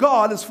children of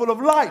God is full of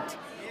light.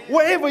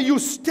 Wherever you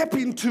step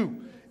into,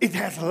 it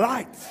has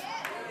light.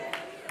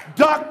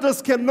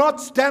 Darkness cannot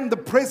stand the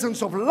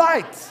presence of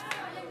light.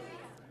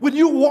 When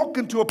you walk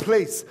into a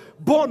place,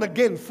 born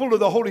again, full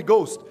of the Holy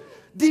Ghost,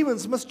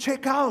 demons must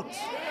check out.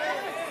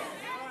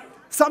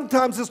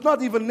 Sometimes it's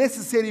not even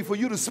necessary for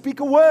you to speak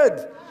a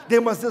word. They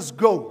must just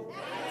go.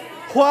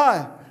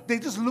 Why? They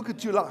just look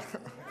at you like,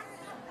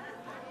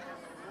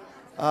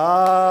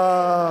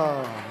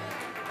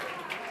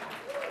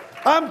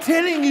 I'm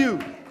telling you,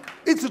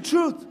 it's the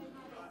truth.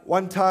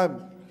 One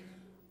time,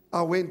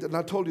 I went, and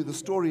I told you the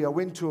story, I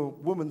went to a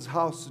woman's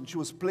house, and she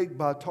was plagued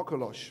by a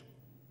tokolosh.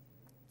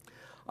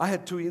 I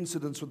had 2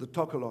 incidents with the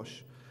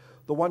tokolosh.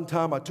 The one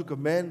time I took a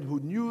man who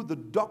knew the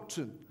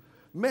doctrine.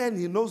 Man,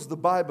 he knows the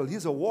Bible.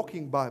 He's a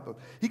walking Bible.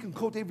 He can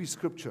quote every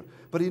scripture,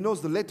 but he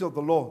knows the letter of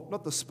the law,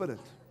 not the spirit.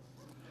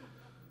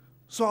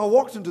 So I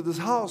walked into this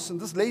house, and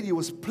this lady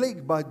was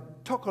plagued by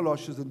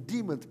tokoloshes and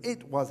demons.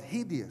 It was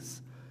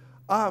hideous.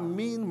 I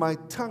mean, my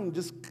tongue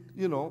just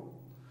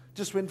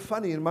went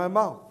funny in my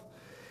mouth.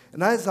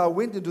 And as I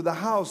went into the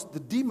house, the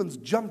demons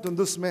jumped on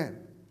this man.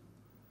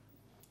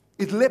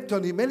 It leapt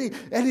on him, and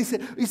he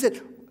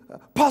said,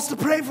 Pastor,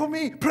 pray for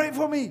me, pray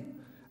for me.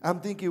 I'm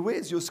thinking,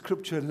 where's your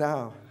scripture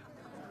now?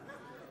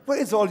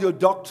 Where's all your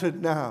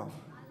doctrine now?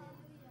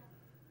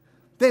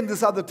 Then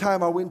this other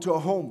time I went to a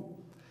home,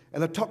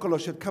 and a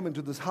tokolosh had come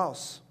into this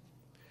house.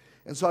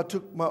 And so I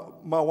took,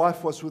 my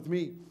wife was with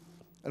me,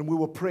 and we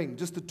were praying,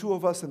 just the 2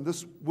 of us, and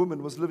this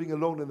woman was living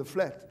alone in the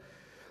flat.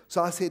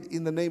 So I said,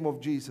 in the name of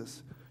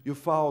Jesus, you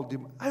foul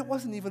demon. I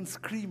wasn't even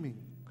screaming.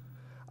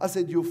 I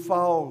said, you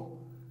foul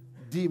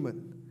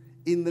demon,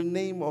 in the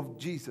name of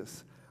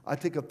Jesus, I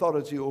take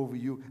authority over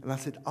you. And I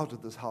said, out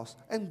of this house.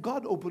 And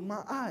God opened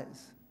my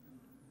eyes.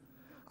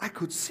 I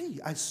could see.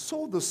 I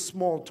saw the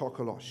small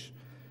tokolosh.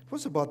 It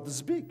was about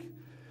this big.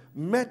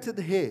 Matted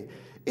hair.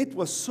 It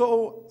was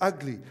so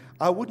ugly.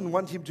 I wouldn't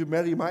want him to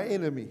marry my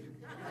enemy.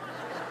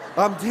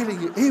 I'm telling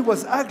you, he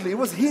was ugly. It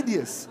was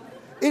hideous.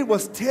 It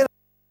was terrible.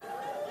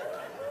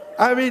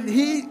 I mean,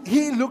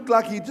 he looked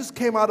like he just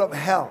came out of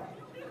hell.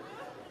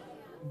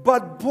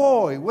 But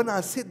boy, when I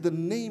said the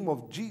name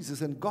of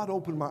Jesus and God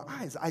opened my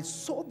eyes, I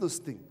saw this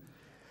thing.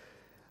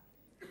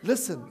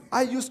 Listen,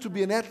 I used to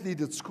be an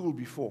athlete at school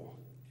before.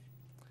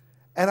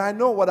 And I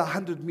know what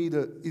 100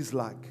 meter is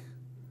like.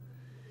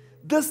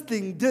 This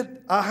thing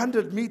did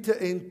 100 meter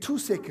in 2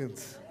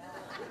 seconds.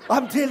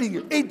 I'm telling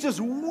you, it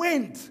just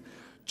went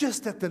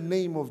just at the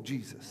name of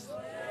Jesus.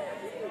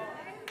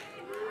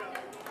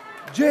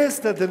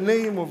 Just at the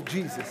name of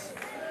Jesus.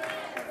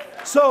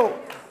 So,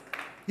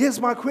 here's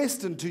my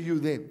question to you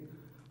then.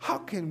 How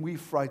can we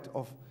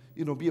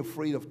be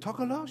afraid of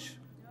tokolosh?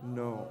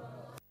 No.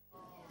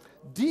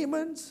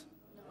 Demons?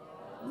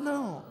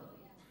 No.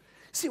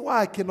 See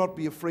why I cannot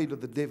be afraid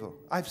of the devil?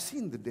 I've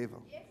seen the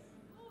devil.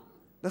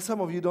 Now,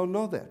 some of you don't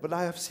know that, but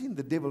I have seen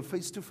the devil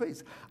face to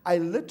face. I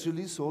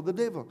literally saw the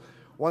devil.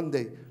 One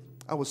day,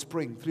 I was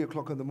praying, 3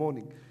 o'clock in the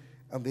morning,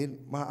 and then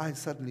my eyes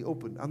suddenly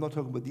opened. I'm not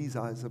talking about these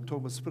eyes, I'm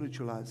talking about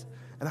spiritual eyes.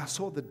 And I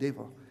saw the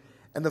devil.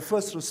 And the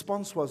first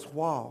response was,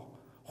 wow,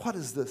 what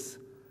is this?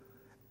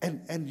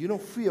 And you know,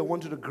 fear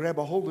wanted to grab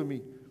a hold of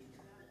me.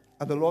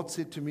 And the Lord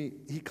said to me,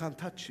 he can't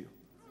touch you.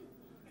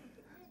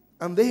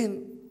 And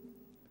then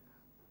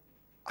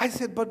I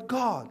said, but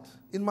God,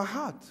 in my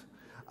heart,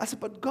 I said,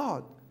 but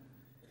God,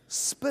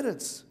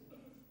 spirits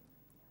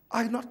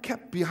are not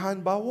kept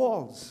behind by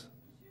walls.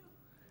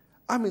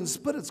 I mean,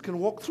 spirits can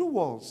walk through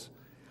walls.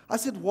 I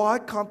said, why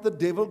can't the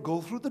devil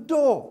go through the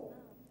door?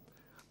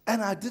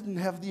 And I didn't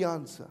have the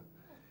answer.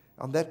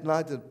 On that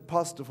night, a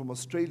pastor from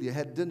Australia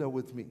had dinner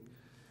with me.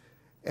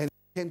 And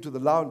he came to the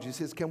lounge. He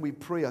says, can we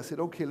pray? I said,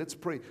 okay, let's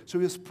pray. So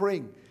he was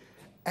praying.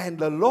 And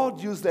the Lord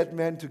used that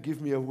man to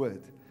give me a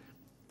word.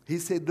 He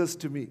said this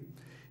to me.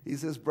 He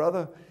says,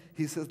 brother,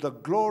 he says, the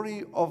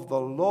glory of the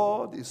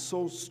Lord is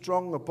so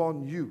strong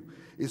upon you,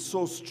 is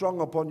so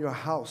strong upon your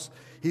house.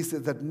 He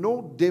said that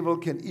no devil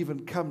can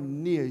even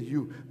come near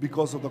you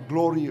because of the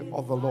glory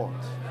of the Lord.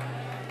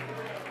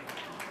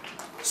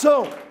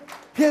 So,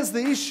 here's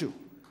the issue.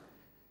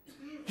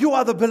 You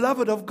are the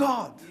beloved of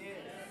God.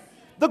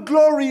 The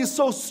glory is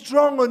so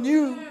strong on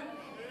you.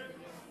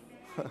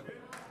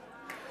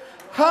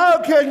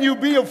 How can you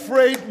be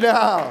afraid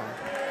now?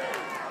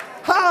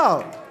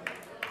 How?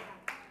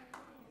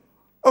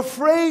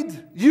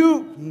 Afraid?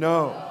 You?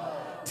 No.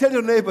 Tell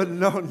your neighbor,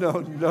 no, no,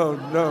 no,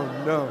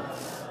 no, no.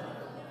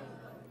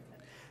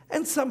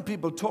 And some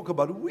people talk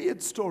about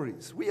weird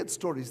stories. Weird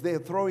stories. They're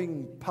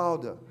throwing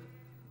powder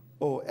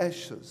or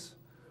ashes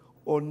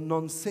or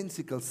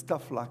nonsensical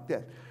stuff like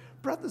that.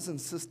 Brothers and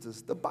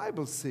sisters, the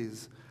Bible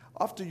says,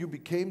 after you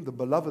became the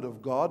beloved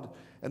of God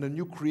and a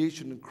new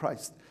creation in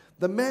Christ,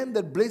 the man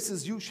that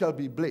blesses you shall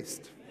be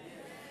blessed.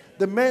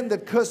 The man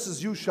that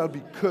curses you shall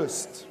be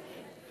cursed.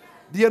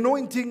 The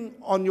anointing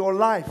on your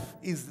life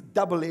is a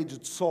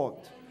double-edged sword.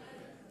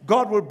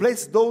 God will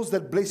bless those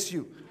that bless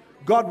you.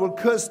 God will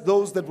curse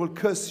those that will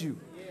curse you.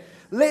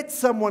 Let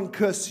someone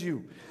curse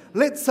you.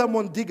 Let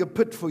someone dig a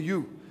pit for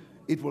you.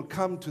 It will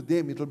come to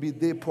them. It will be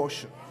their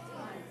portion.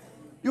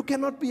 You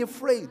cannot be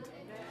afraid.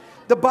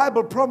 The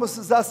Bible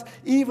promises us,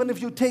 even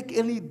if you take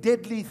any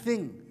deadly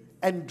thing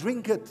and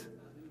drink it,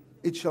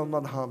 it shall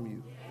not harm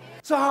you.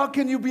 So how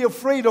can you be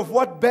afraid of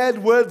what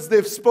bad words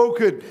they've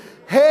spoken?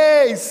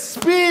 Hey,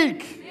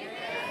 speak!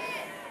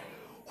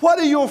 What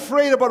are you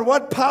afraid about?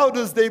 What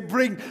powders they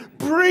bring?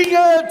 Bring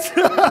it!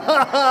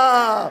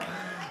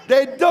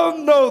 They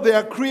don't know they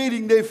are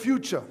creating their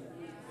future.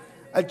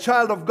 A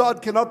child of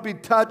God cannot be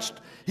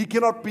touched. He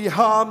cannot be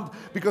harmed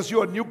because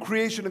you are a new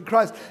creation in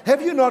Christ.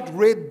 Have you not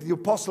read the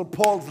Apostle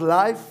Paul's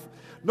life?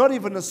 Not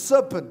even a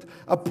serpent,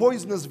 a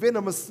poisonous,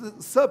 venomous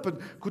serpent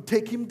could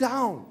take him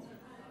down.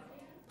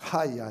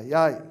 Hi, hi,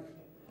 hi.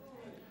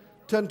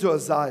 Turn to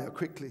Isaiah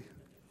quickly.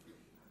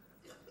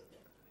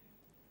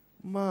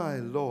 My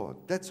Lord,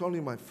 that's only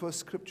my first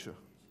scripture.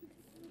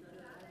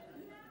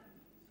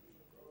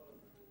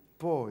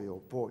 Boy,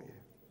 oh boy.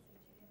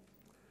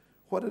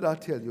 What did I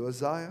tell you,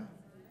 Isaiah?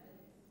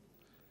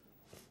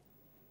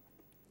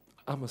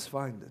 I must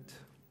find it.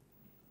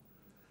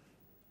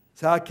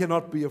 So I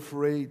cannot be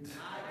afraid.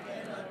 I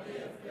cannot be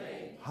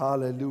afraid.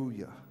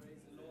 Hallelujah.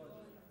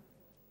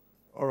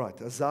 All right,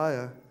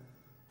 Isaiah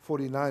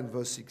 49,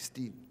 verse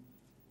 16.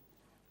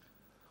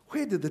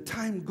 Where did the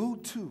time go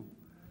to?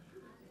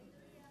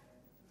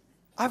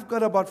 I've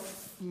got about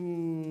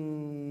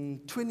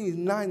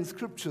 29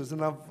 scriptures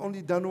and I've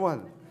only done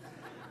one.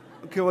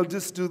 Okay, well,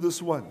 just do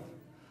this one.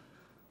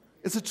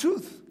 It's the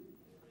truth.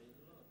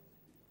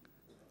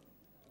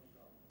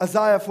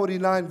 Isaiah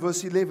 49,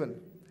 verse 11.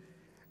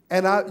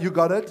 And you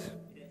got it?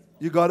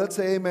 You got it?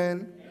 Say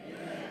amen.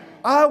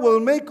 I will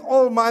make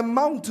all my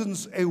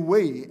mountains a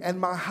way, and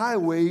my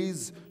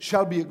highways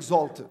shall be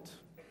exalted.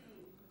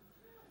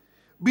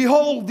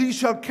 Behold, these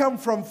shall come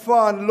from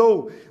far and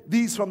low,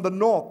 these from the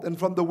north and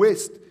from the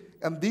west,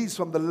 and these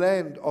from the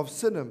land of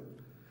Sinim.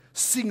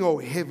 Sing, O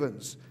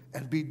heavens,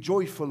 and be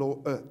joyful,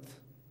 O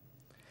earth,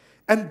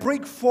 and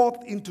break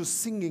forth into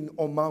singing,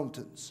 O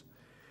mountains.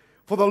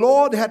 For the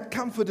Lord had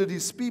comforted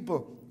his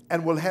people,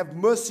 and will have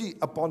mercy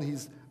upon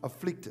his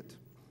afflicted.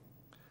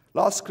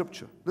 Last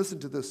scripture, listen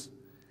to this.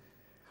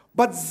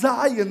 But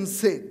Zion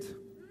said,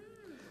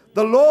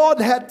 the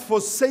Lord hath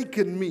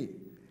forsaken me,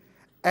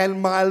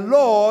 and my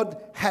Lord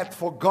hath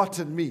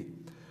forgotten me.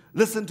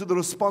 Listen to the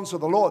response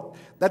of the Lord.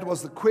 That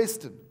was the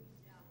question.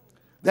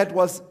 That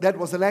was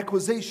an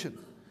accusation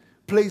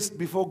placed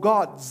before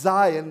God.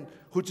 Zion,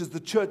 which is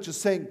the church, is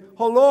saying,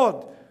 oh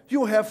Lord,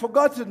 you have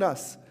forgotten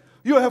us.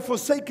 You have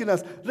forsaken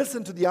us.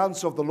 Listen to the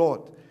answer of the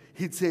Lord.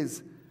 He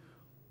says,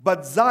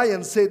 but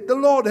Zion said, the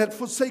Lord had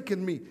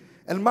forsaken me,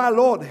 and my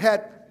Lord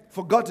had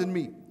forgotten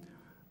me.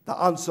 The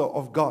answer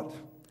of God.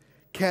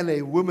 Can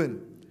a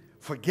woman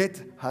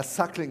forget her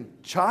suckling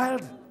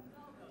child,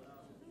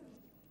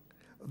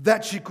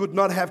 that she could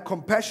not have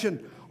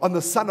compassion on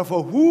the son of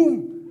her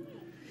womb.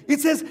 It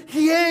says,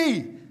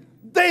 yea,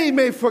 they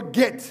may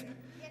forget,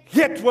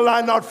 yet will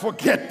I not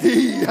forget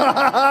thee.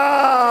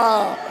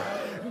 God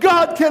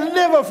can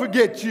never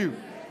forget you.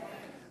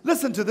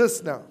 Listen to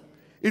this now.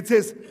 It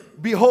says,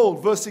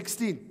 behold, verse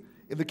 16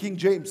 in the King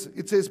James.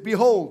 It says,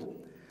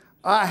 behold,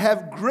 I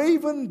have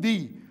graven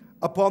thee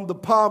upon the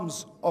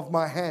palms of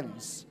my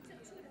hands.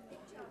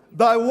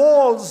 Thy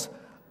walls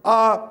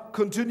are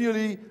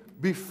continually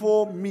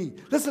before me.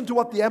 Listen to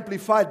what the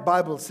Amplified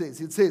Bible says.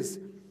 It says,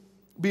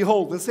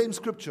 behold, the same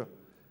scripture,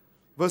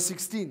 verse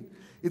 16.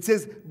 It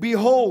says,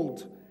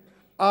 behold,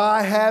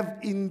 I have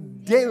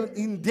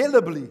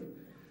indelibly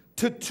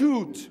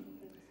tattooed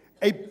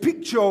a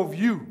picture of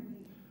you.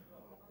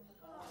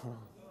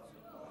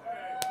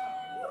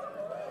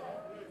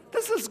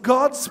 This is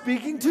God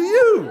speaking to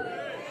you.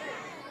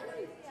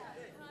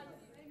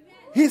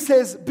 He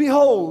says,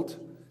 behold,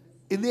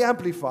 in the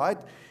Amplified,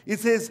 it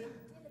says,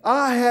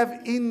 I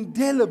have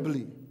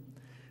indelibly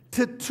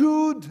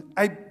tattooed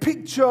a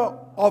picture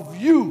of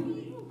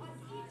you,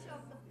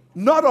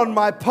 not on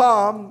my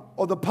palm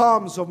or the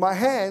palms of my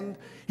hand.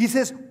 He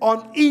says,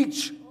 on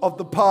each of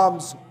the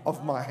palms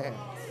of my hand.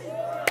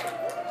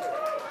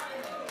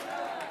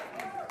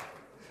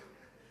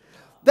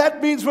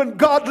 That means when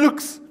God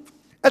looks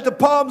at the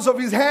palms of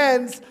his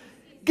hands,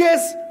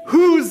 guess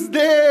who's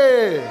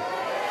there?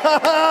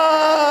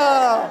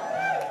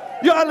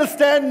 You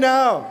understand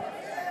now?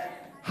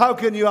 How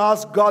can you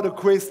ask God a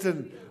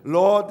question?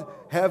 Lord,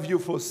 have you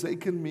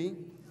forsaken me?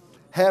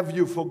 Have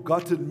you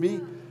forgotten me?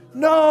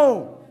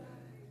 No.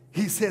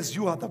 He says,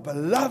 you are the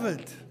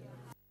beloved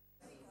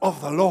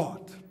of the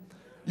Lord.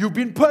 You've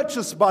been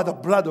purchased by the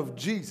blood of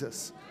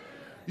Jesus.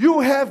 You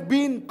have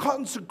been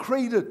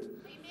consecrated.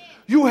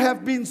 You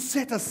have been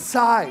set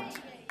aside.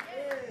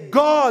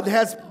 God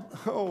has,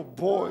 oh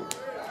boy,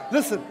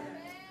 listen,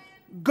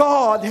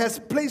 God has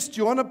placed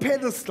you on a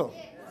pedestal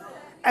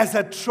as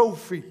a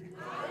trophy.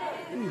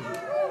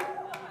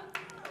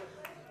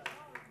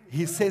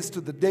 He says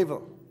to the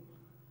devil,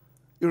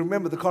 you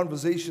remember the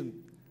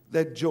conversation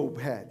that Job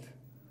had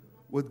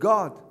with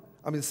God.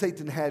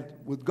 Satan had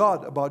with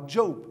God about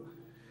Job.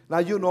 Now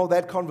you know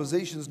that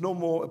conversation is no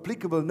more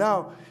applicable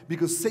now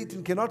because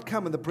Satan cannot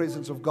come in the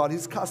presence of God.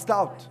 He's cast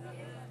out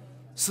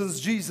since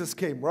Jesus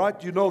came,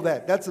 right? You know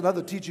that. That's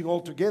another teaching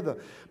altogether.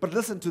 But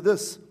listen to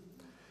this.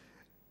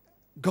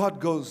 God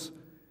goes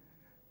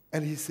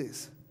and he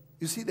says,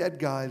 you see that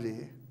guy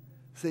there?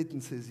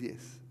 Satan says,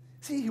 yes.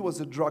 See, he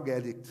was a drug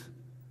addict.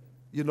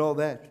 You know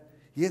that.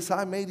 Yes,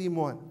 I made him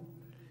one.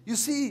 You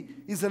see,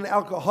 he's an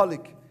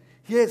alcoholic.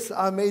 Yes,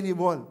 I made him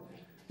one.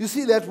 You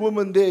see that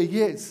woman there?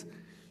 Yes.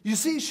 You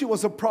see, she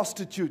was a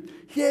prostitute.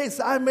 Yes,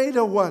 I made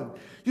her one.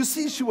 You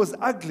see, she was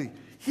ugly.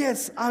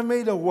 Yes, I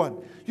made her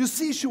one. You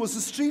see, she was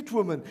a street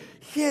woman.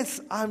 Yes,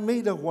 I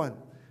made her one.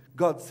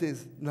 God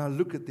says, now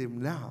look at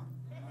them now.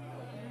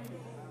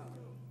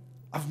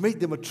 I've made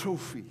them a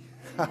trophy.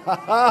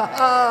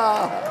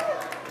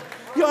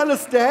 You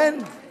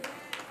understand?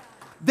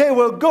 They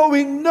were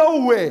going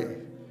nowhere.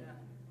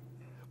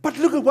 But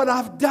look at what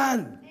I've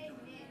done.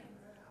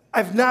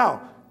 I've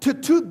now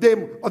tattooed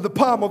them on the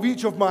palm of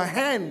each of my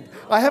hand.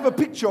 I have a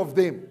picture of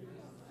them.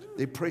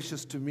 They're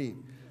precious to me.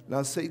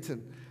 Now,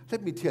 Satan,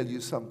 let me tell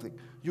you something.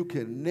 You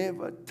can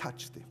never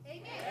touch them.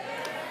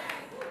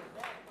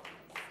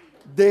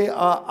 They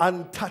are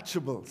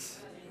untouchables.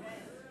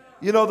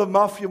 You know the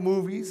mafia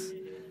movies?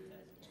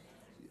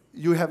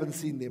 You haven't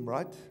seen them,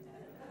 right?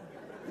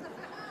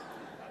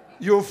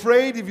 You're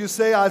afraid if you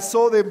say, I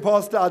saw them,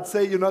 Pastor, I'd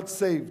say you're not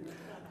saved.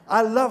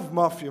 I love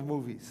mafia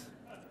movies.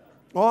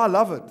 Oh, I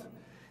love it.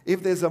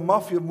 If there's a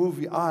mafia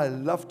movie, I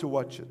love to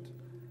watch it.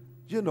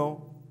 You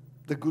know,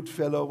 The Good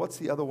Fellow. What's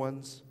the other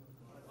ones?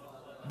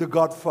 The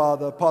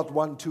Godfather, part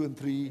 1, 2, and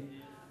 3.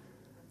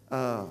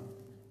 And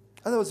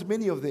there was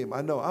many of them,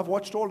 I know. I've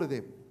watched all of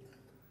them.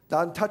 The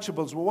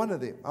Untouchables were one of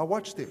them. I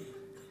watched them.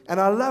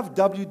 And I love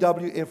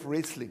WWF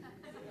wrestling.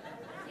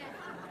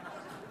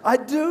 I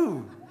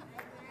do.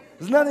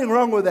 There's nothing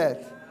wrong with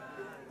that.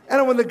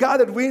 And when the guy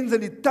that wins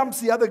and he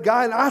thumps the other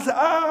guy, and I say,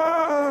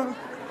 ah!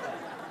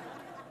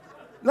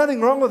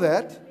 Nothing wrong with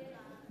that.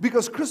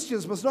 Because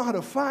Christians must know how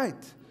to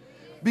fight.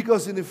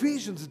 Because in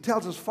Ephesians it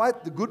tells us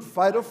fight the good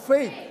fight of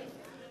faith.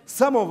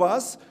 Some of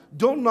us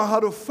don't know how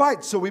to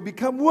fight, so we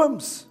become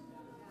wimps.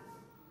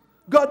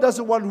 God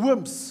doesn't want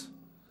wimps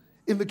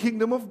in the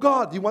kingdom of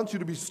God. He wants you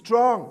to be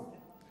strong.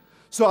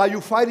 So are you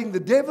fighting the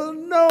devil?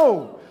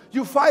 No.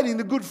 You're fighting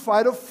the good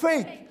fight of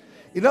faith.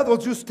 In other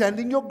words, you're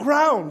standing your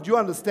ground. Do you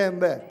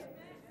understand that?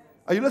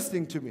 Are you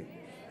listening to me?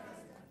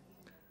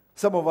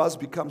 Some of us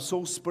become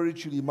so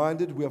spiritually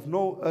minded, we have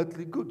no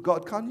earthly good.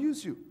 God can't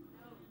use you.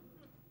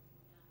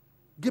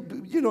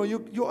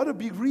 You ought to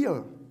be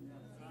real.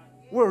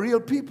 We're real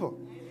people.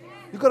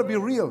 You've got to be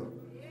real.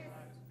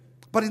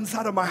 But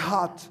inside of my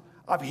heart,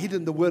 I've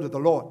hidden the word of the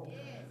Lord.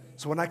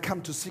 So when I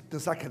come to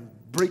sickness, I can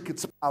break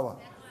its power.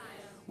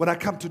 When I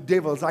come to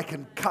devils, I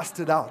can cast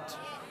it out.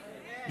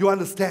 You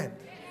understand?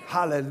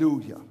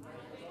 Hallelujah.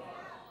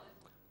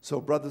 So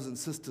brothers and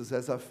sisters,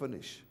 as I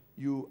finish,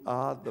 you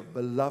are the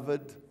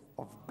beloved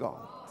of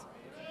God.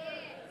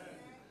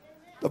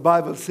 The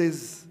Bible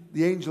says,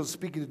 the angel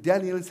speaking to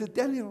Daniel, he said,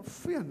 Daniel,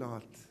 fear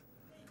not.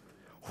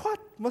 What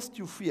must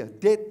you fear?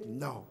 Death?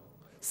 No.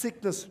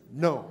 Sickness?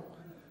 No.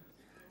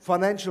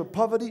 Financial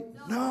poverty?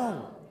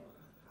 No.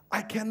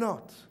 I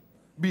cannot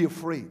be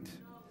afraid.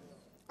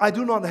 I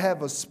do not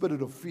have a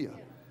spirit of fear.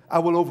 I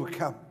will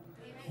overcome.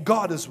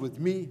 God is with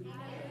me.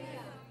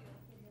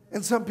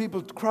 And some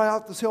people cry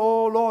out and say,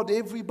 oh Lord,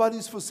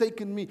 everybody's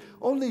forsaken me.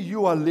 Only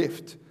you are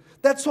left.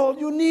 That's all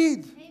you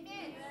need.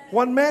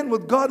 One man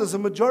with God is a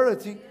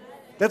majority.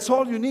 That's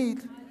all you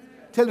need.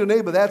 Tell your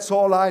neighbor, that's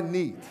all I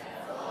need.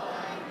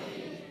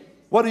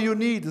 What do you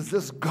need is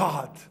this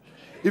God.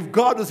 If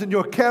God is in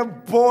your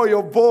camp, boy,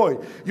 oh boy,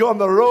 you're on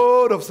the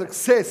road of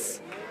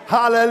success.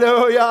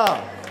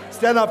 Hallelujah.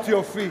 Stand up to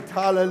your feet.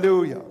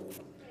 Hallelujah.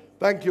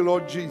 Thank you,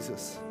 Lord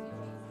Jesus.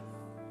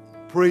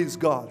 Praise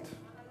God.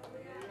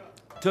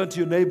 Turn to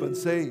your neighbor and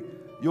say,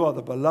 you are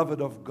the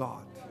beloved of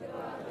God.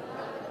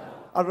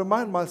 I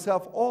remind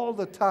myself all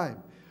the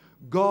time,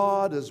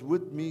 God is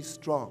with me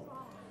strong.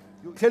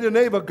 Tell your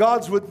neighbor,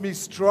 God's with me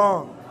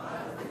strong.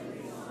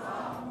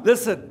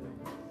 Listen,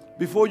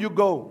 before you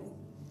go,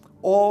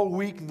 all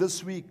week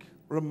this week,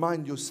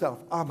 remind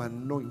yourself, I'm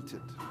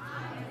anointed.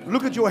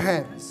 Look at your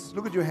hands.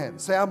 Look at your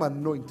hands. Say, I'm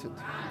anointed.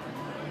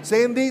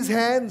 Say, in these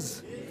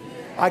hands,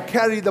 I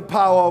carry the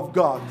power of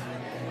God.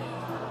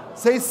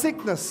 Say,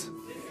 sickness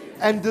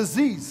and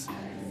disease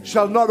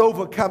shall not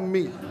overcome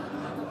me.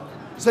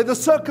 Say, the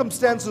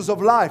circumstances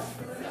of life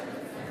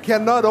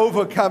cannot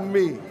overcome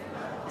me.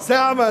 Say,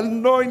 I'm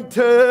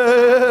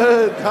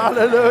anointed.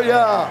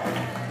 Hallelujah.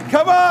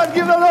 Come on,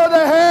 give the Lord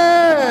a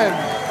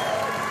hand.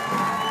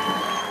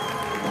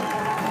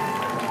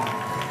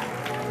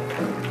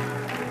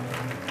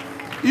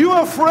 You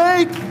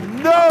afraid?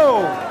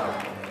 No.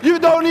 You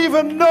don't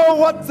even know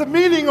what the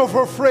meaning of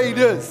afraid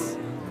is.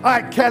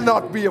 I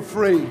cannot be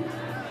afraid.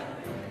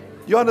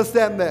 You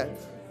understand that?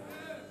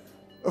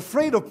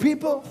 Afraid of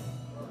people?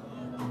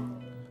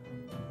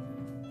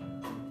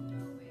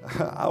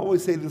 I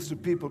always say this to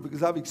people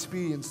because I've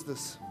experienced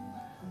this.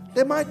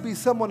 There might be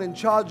someone in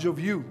charge of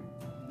you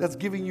that's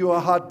giving you a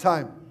hard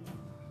time.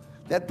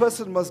 That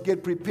person must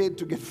get prepared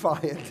to get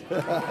fired.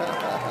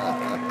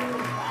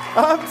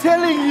 I'm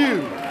telling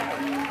you.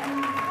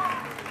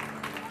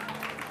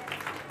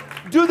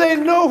 Do they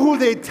know who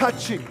they're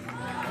touching?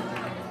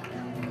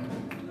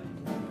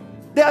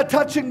 They are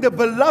touching the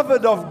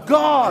beloved of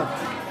God.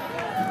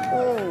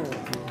 Oh.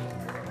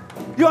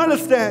 You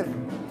understand?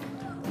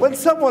 When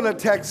someone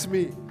attacks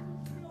me,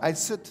 I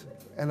sit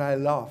and I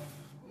laugh.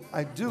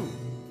 I do.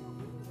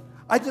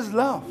 I just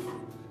laugh.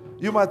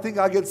 You might think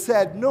I get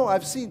sad. No,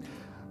 I've seen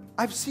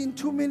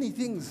too many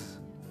things.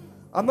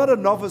 I'm not a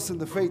novice in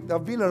the faith.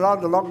 I've been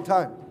around a long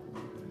time.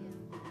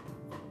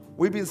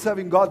 We've been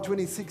serving God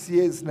 26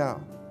 years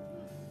now.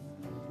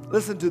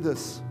 Listen to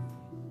this.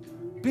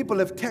 People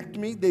have attacked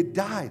me, they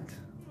died.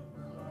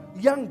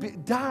 Young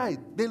people died.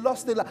 They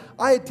lost their life.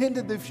 I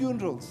attended their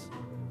funerals.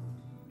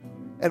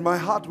 And my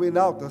heart went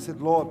out. I said,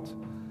 Lord,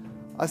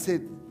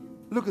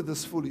 look at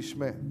this foolish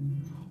man.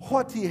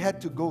 What he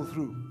had to go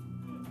through.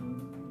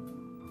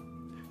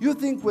 You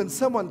think when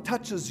someone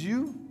touches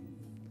you,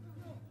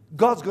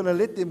 God's going to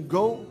let them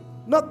go?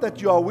 Not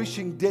that you are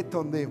wishing death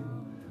on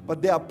them,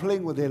 but they are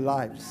playing with their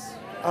lives.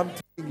 I'm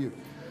telling you.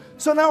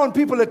 So now when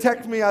people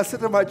attack me, I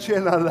sit in my chair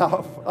and I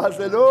laugh. I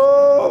said,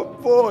 oh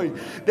boy,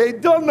 they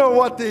don't know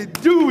what they're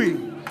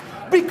doing.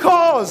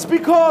 Because we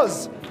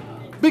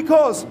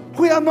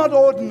are not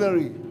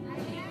ordinary.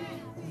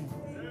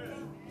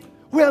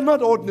 We are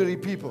not ordinary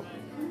people.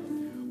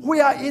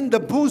 We are in the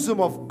bosom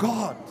of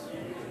God.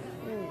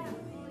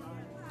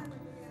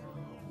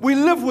 We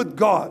live with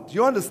God.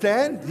 You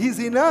understand? He's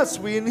in us.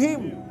 We're in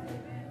Him.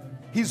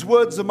 His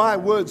words are my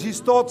words. His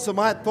thoughts are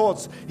my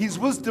thoughts. His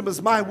wisdom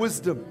is my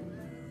wisdom.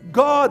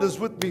 God is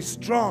with me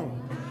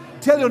strong.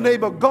 Tell your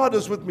neighbor, God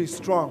is with me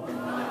strong.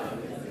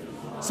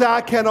 Say,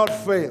 I cannot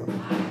fail.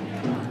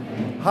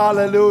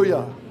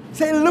 Hallelujah.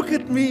 Say, look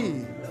at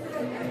me.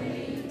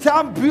 Say,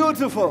 I'm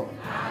beautiful.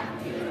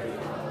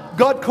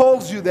 God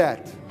calls you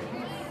that.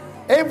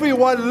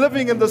 Everyone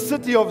living in the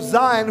city of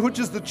Zion, which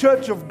is the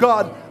church of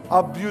God,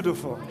 are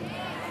beautiful.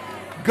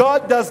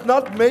 God does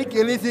not make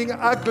anything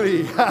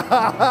ugly.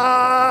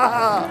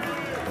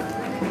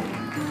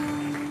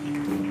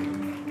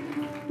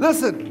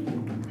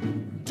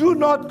 Listen, do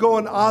not go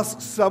and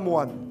ask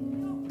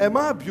someone, am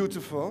I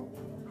beautiful?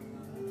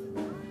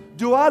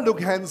 Do I look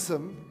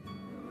handsome?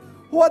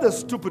 What a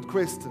stupid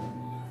question.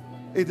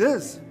 It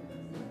is.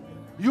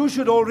 You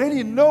should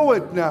already know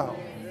it now.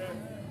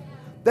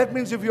 That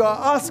means if you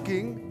are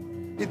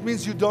asking, it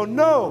means you don't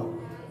know.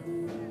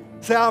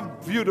 Say, I'm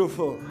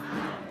beautiful.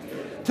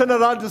 Turn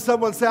around to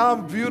someone, say,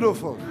 I'm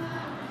beautiful.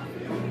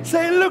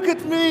 Say, look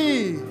at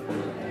me.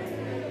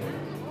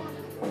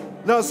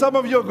 Now, some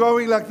of you are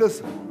going like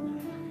this.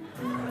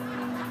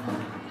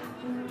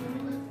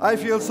 I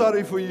feel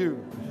sorry for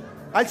you.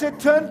 I said,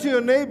 turn to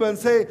your neighbor and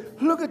say,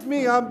 look at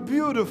me, I'm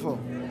beautiful.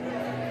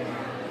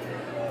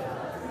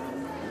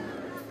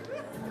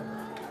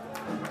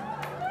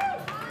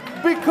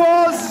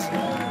 Because,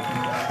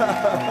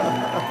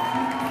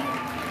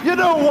 you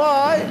know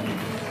why?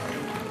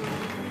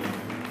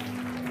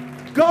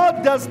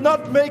 God does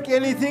not make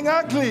anything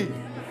ugly.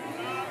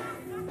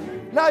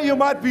 Now you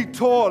might be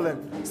tall,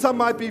 and some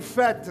might be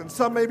fat, and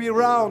some may be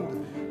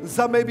round, and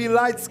some may be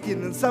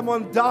light-skinned, and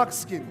someone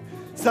dark-skinned.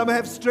 Some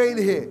have straight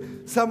hair.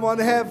 Someone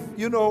have,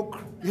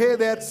 hair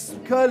that's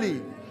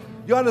curly.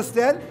 You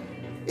understand?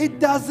 It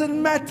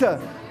doesn't matter.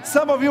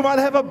 Some of you might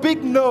have a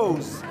big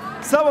nose.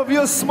 Some of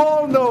you a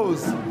small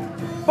nose.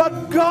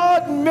 But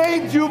God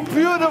made you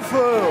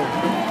beautiful.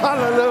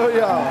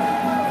 Hallelujah.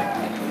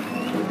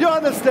 You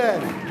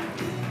understand?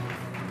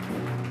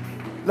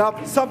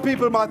 Now, some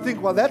people might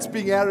think, well, that's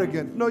being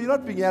arrogant. No, you're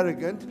not being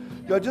arrogant.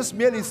 You're just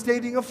merely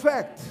stating a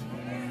fact.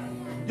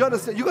 You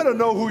understand? You got to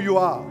know who you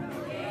are.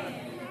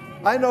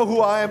 I know who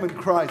I am in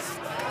Christ.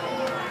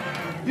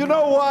 You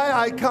know why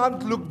I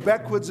can't look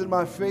backwards in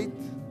my faith?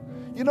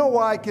 You know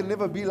why I can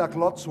never be like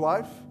Lot's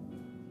wife?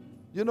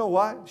 You know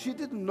why? She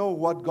didn't know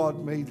what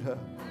God made her.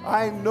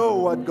 I know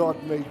what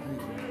God made me.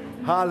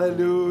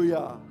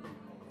 Hallelujah.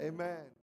 Amen.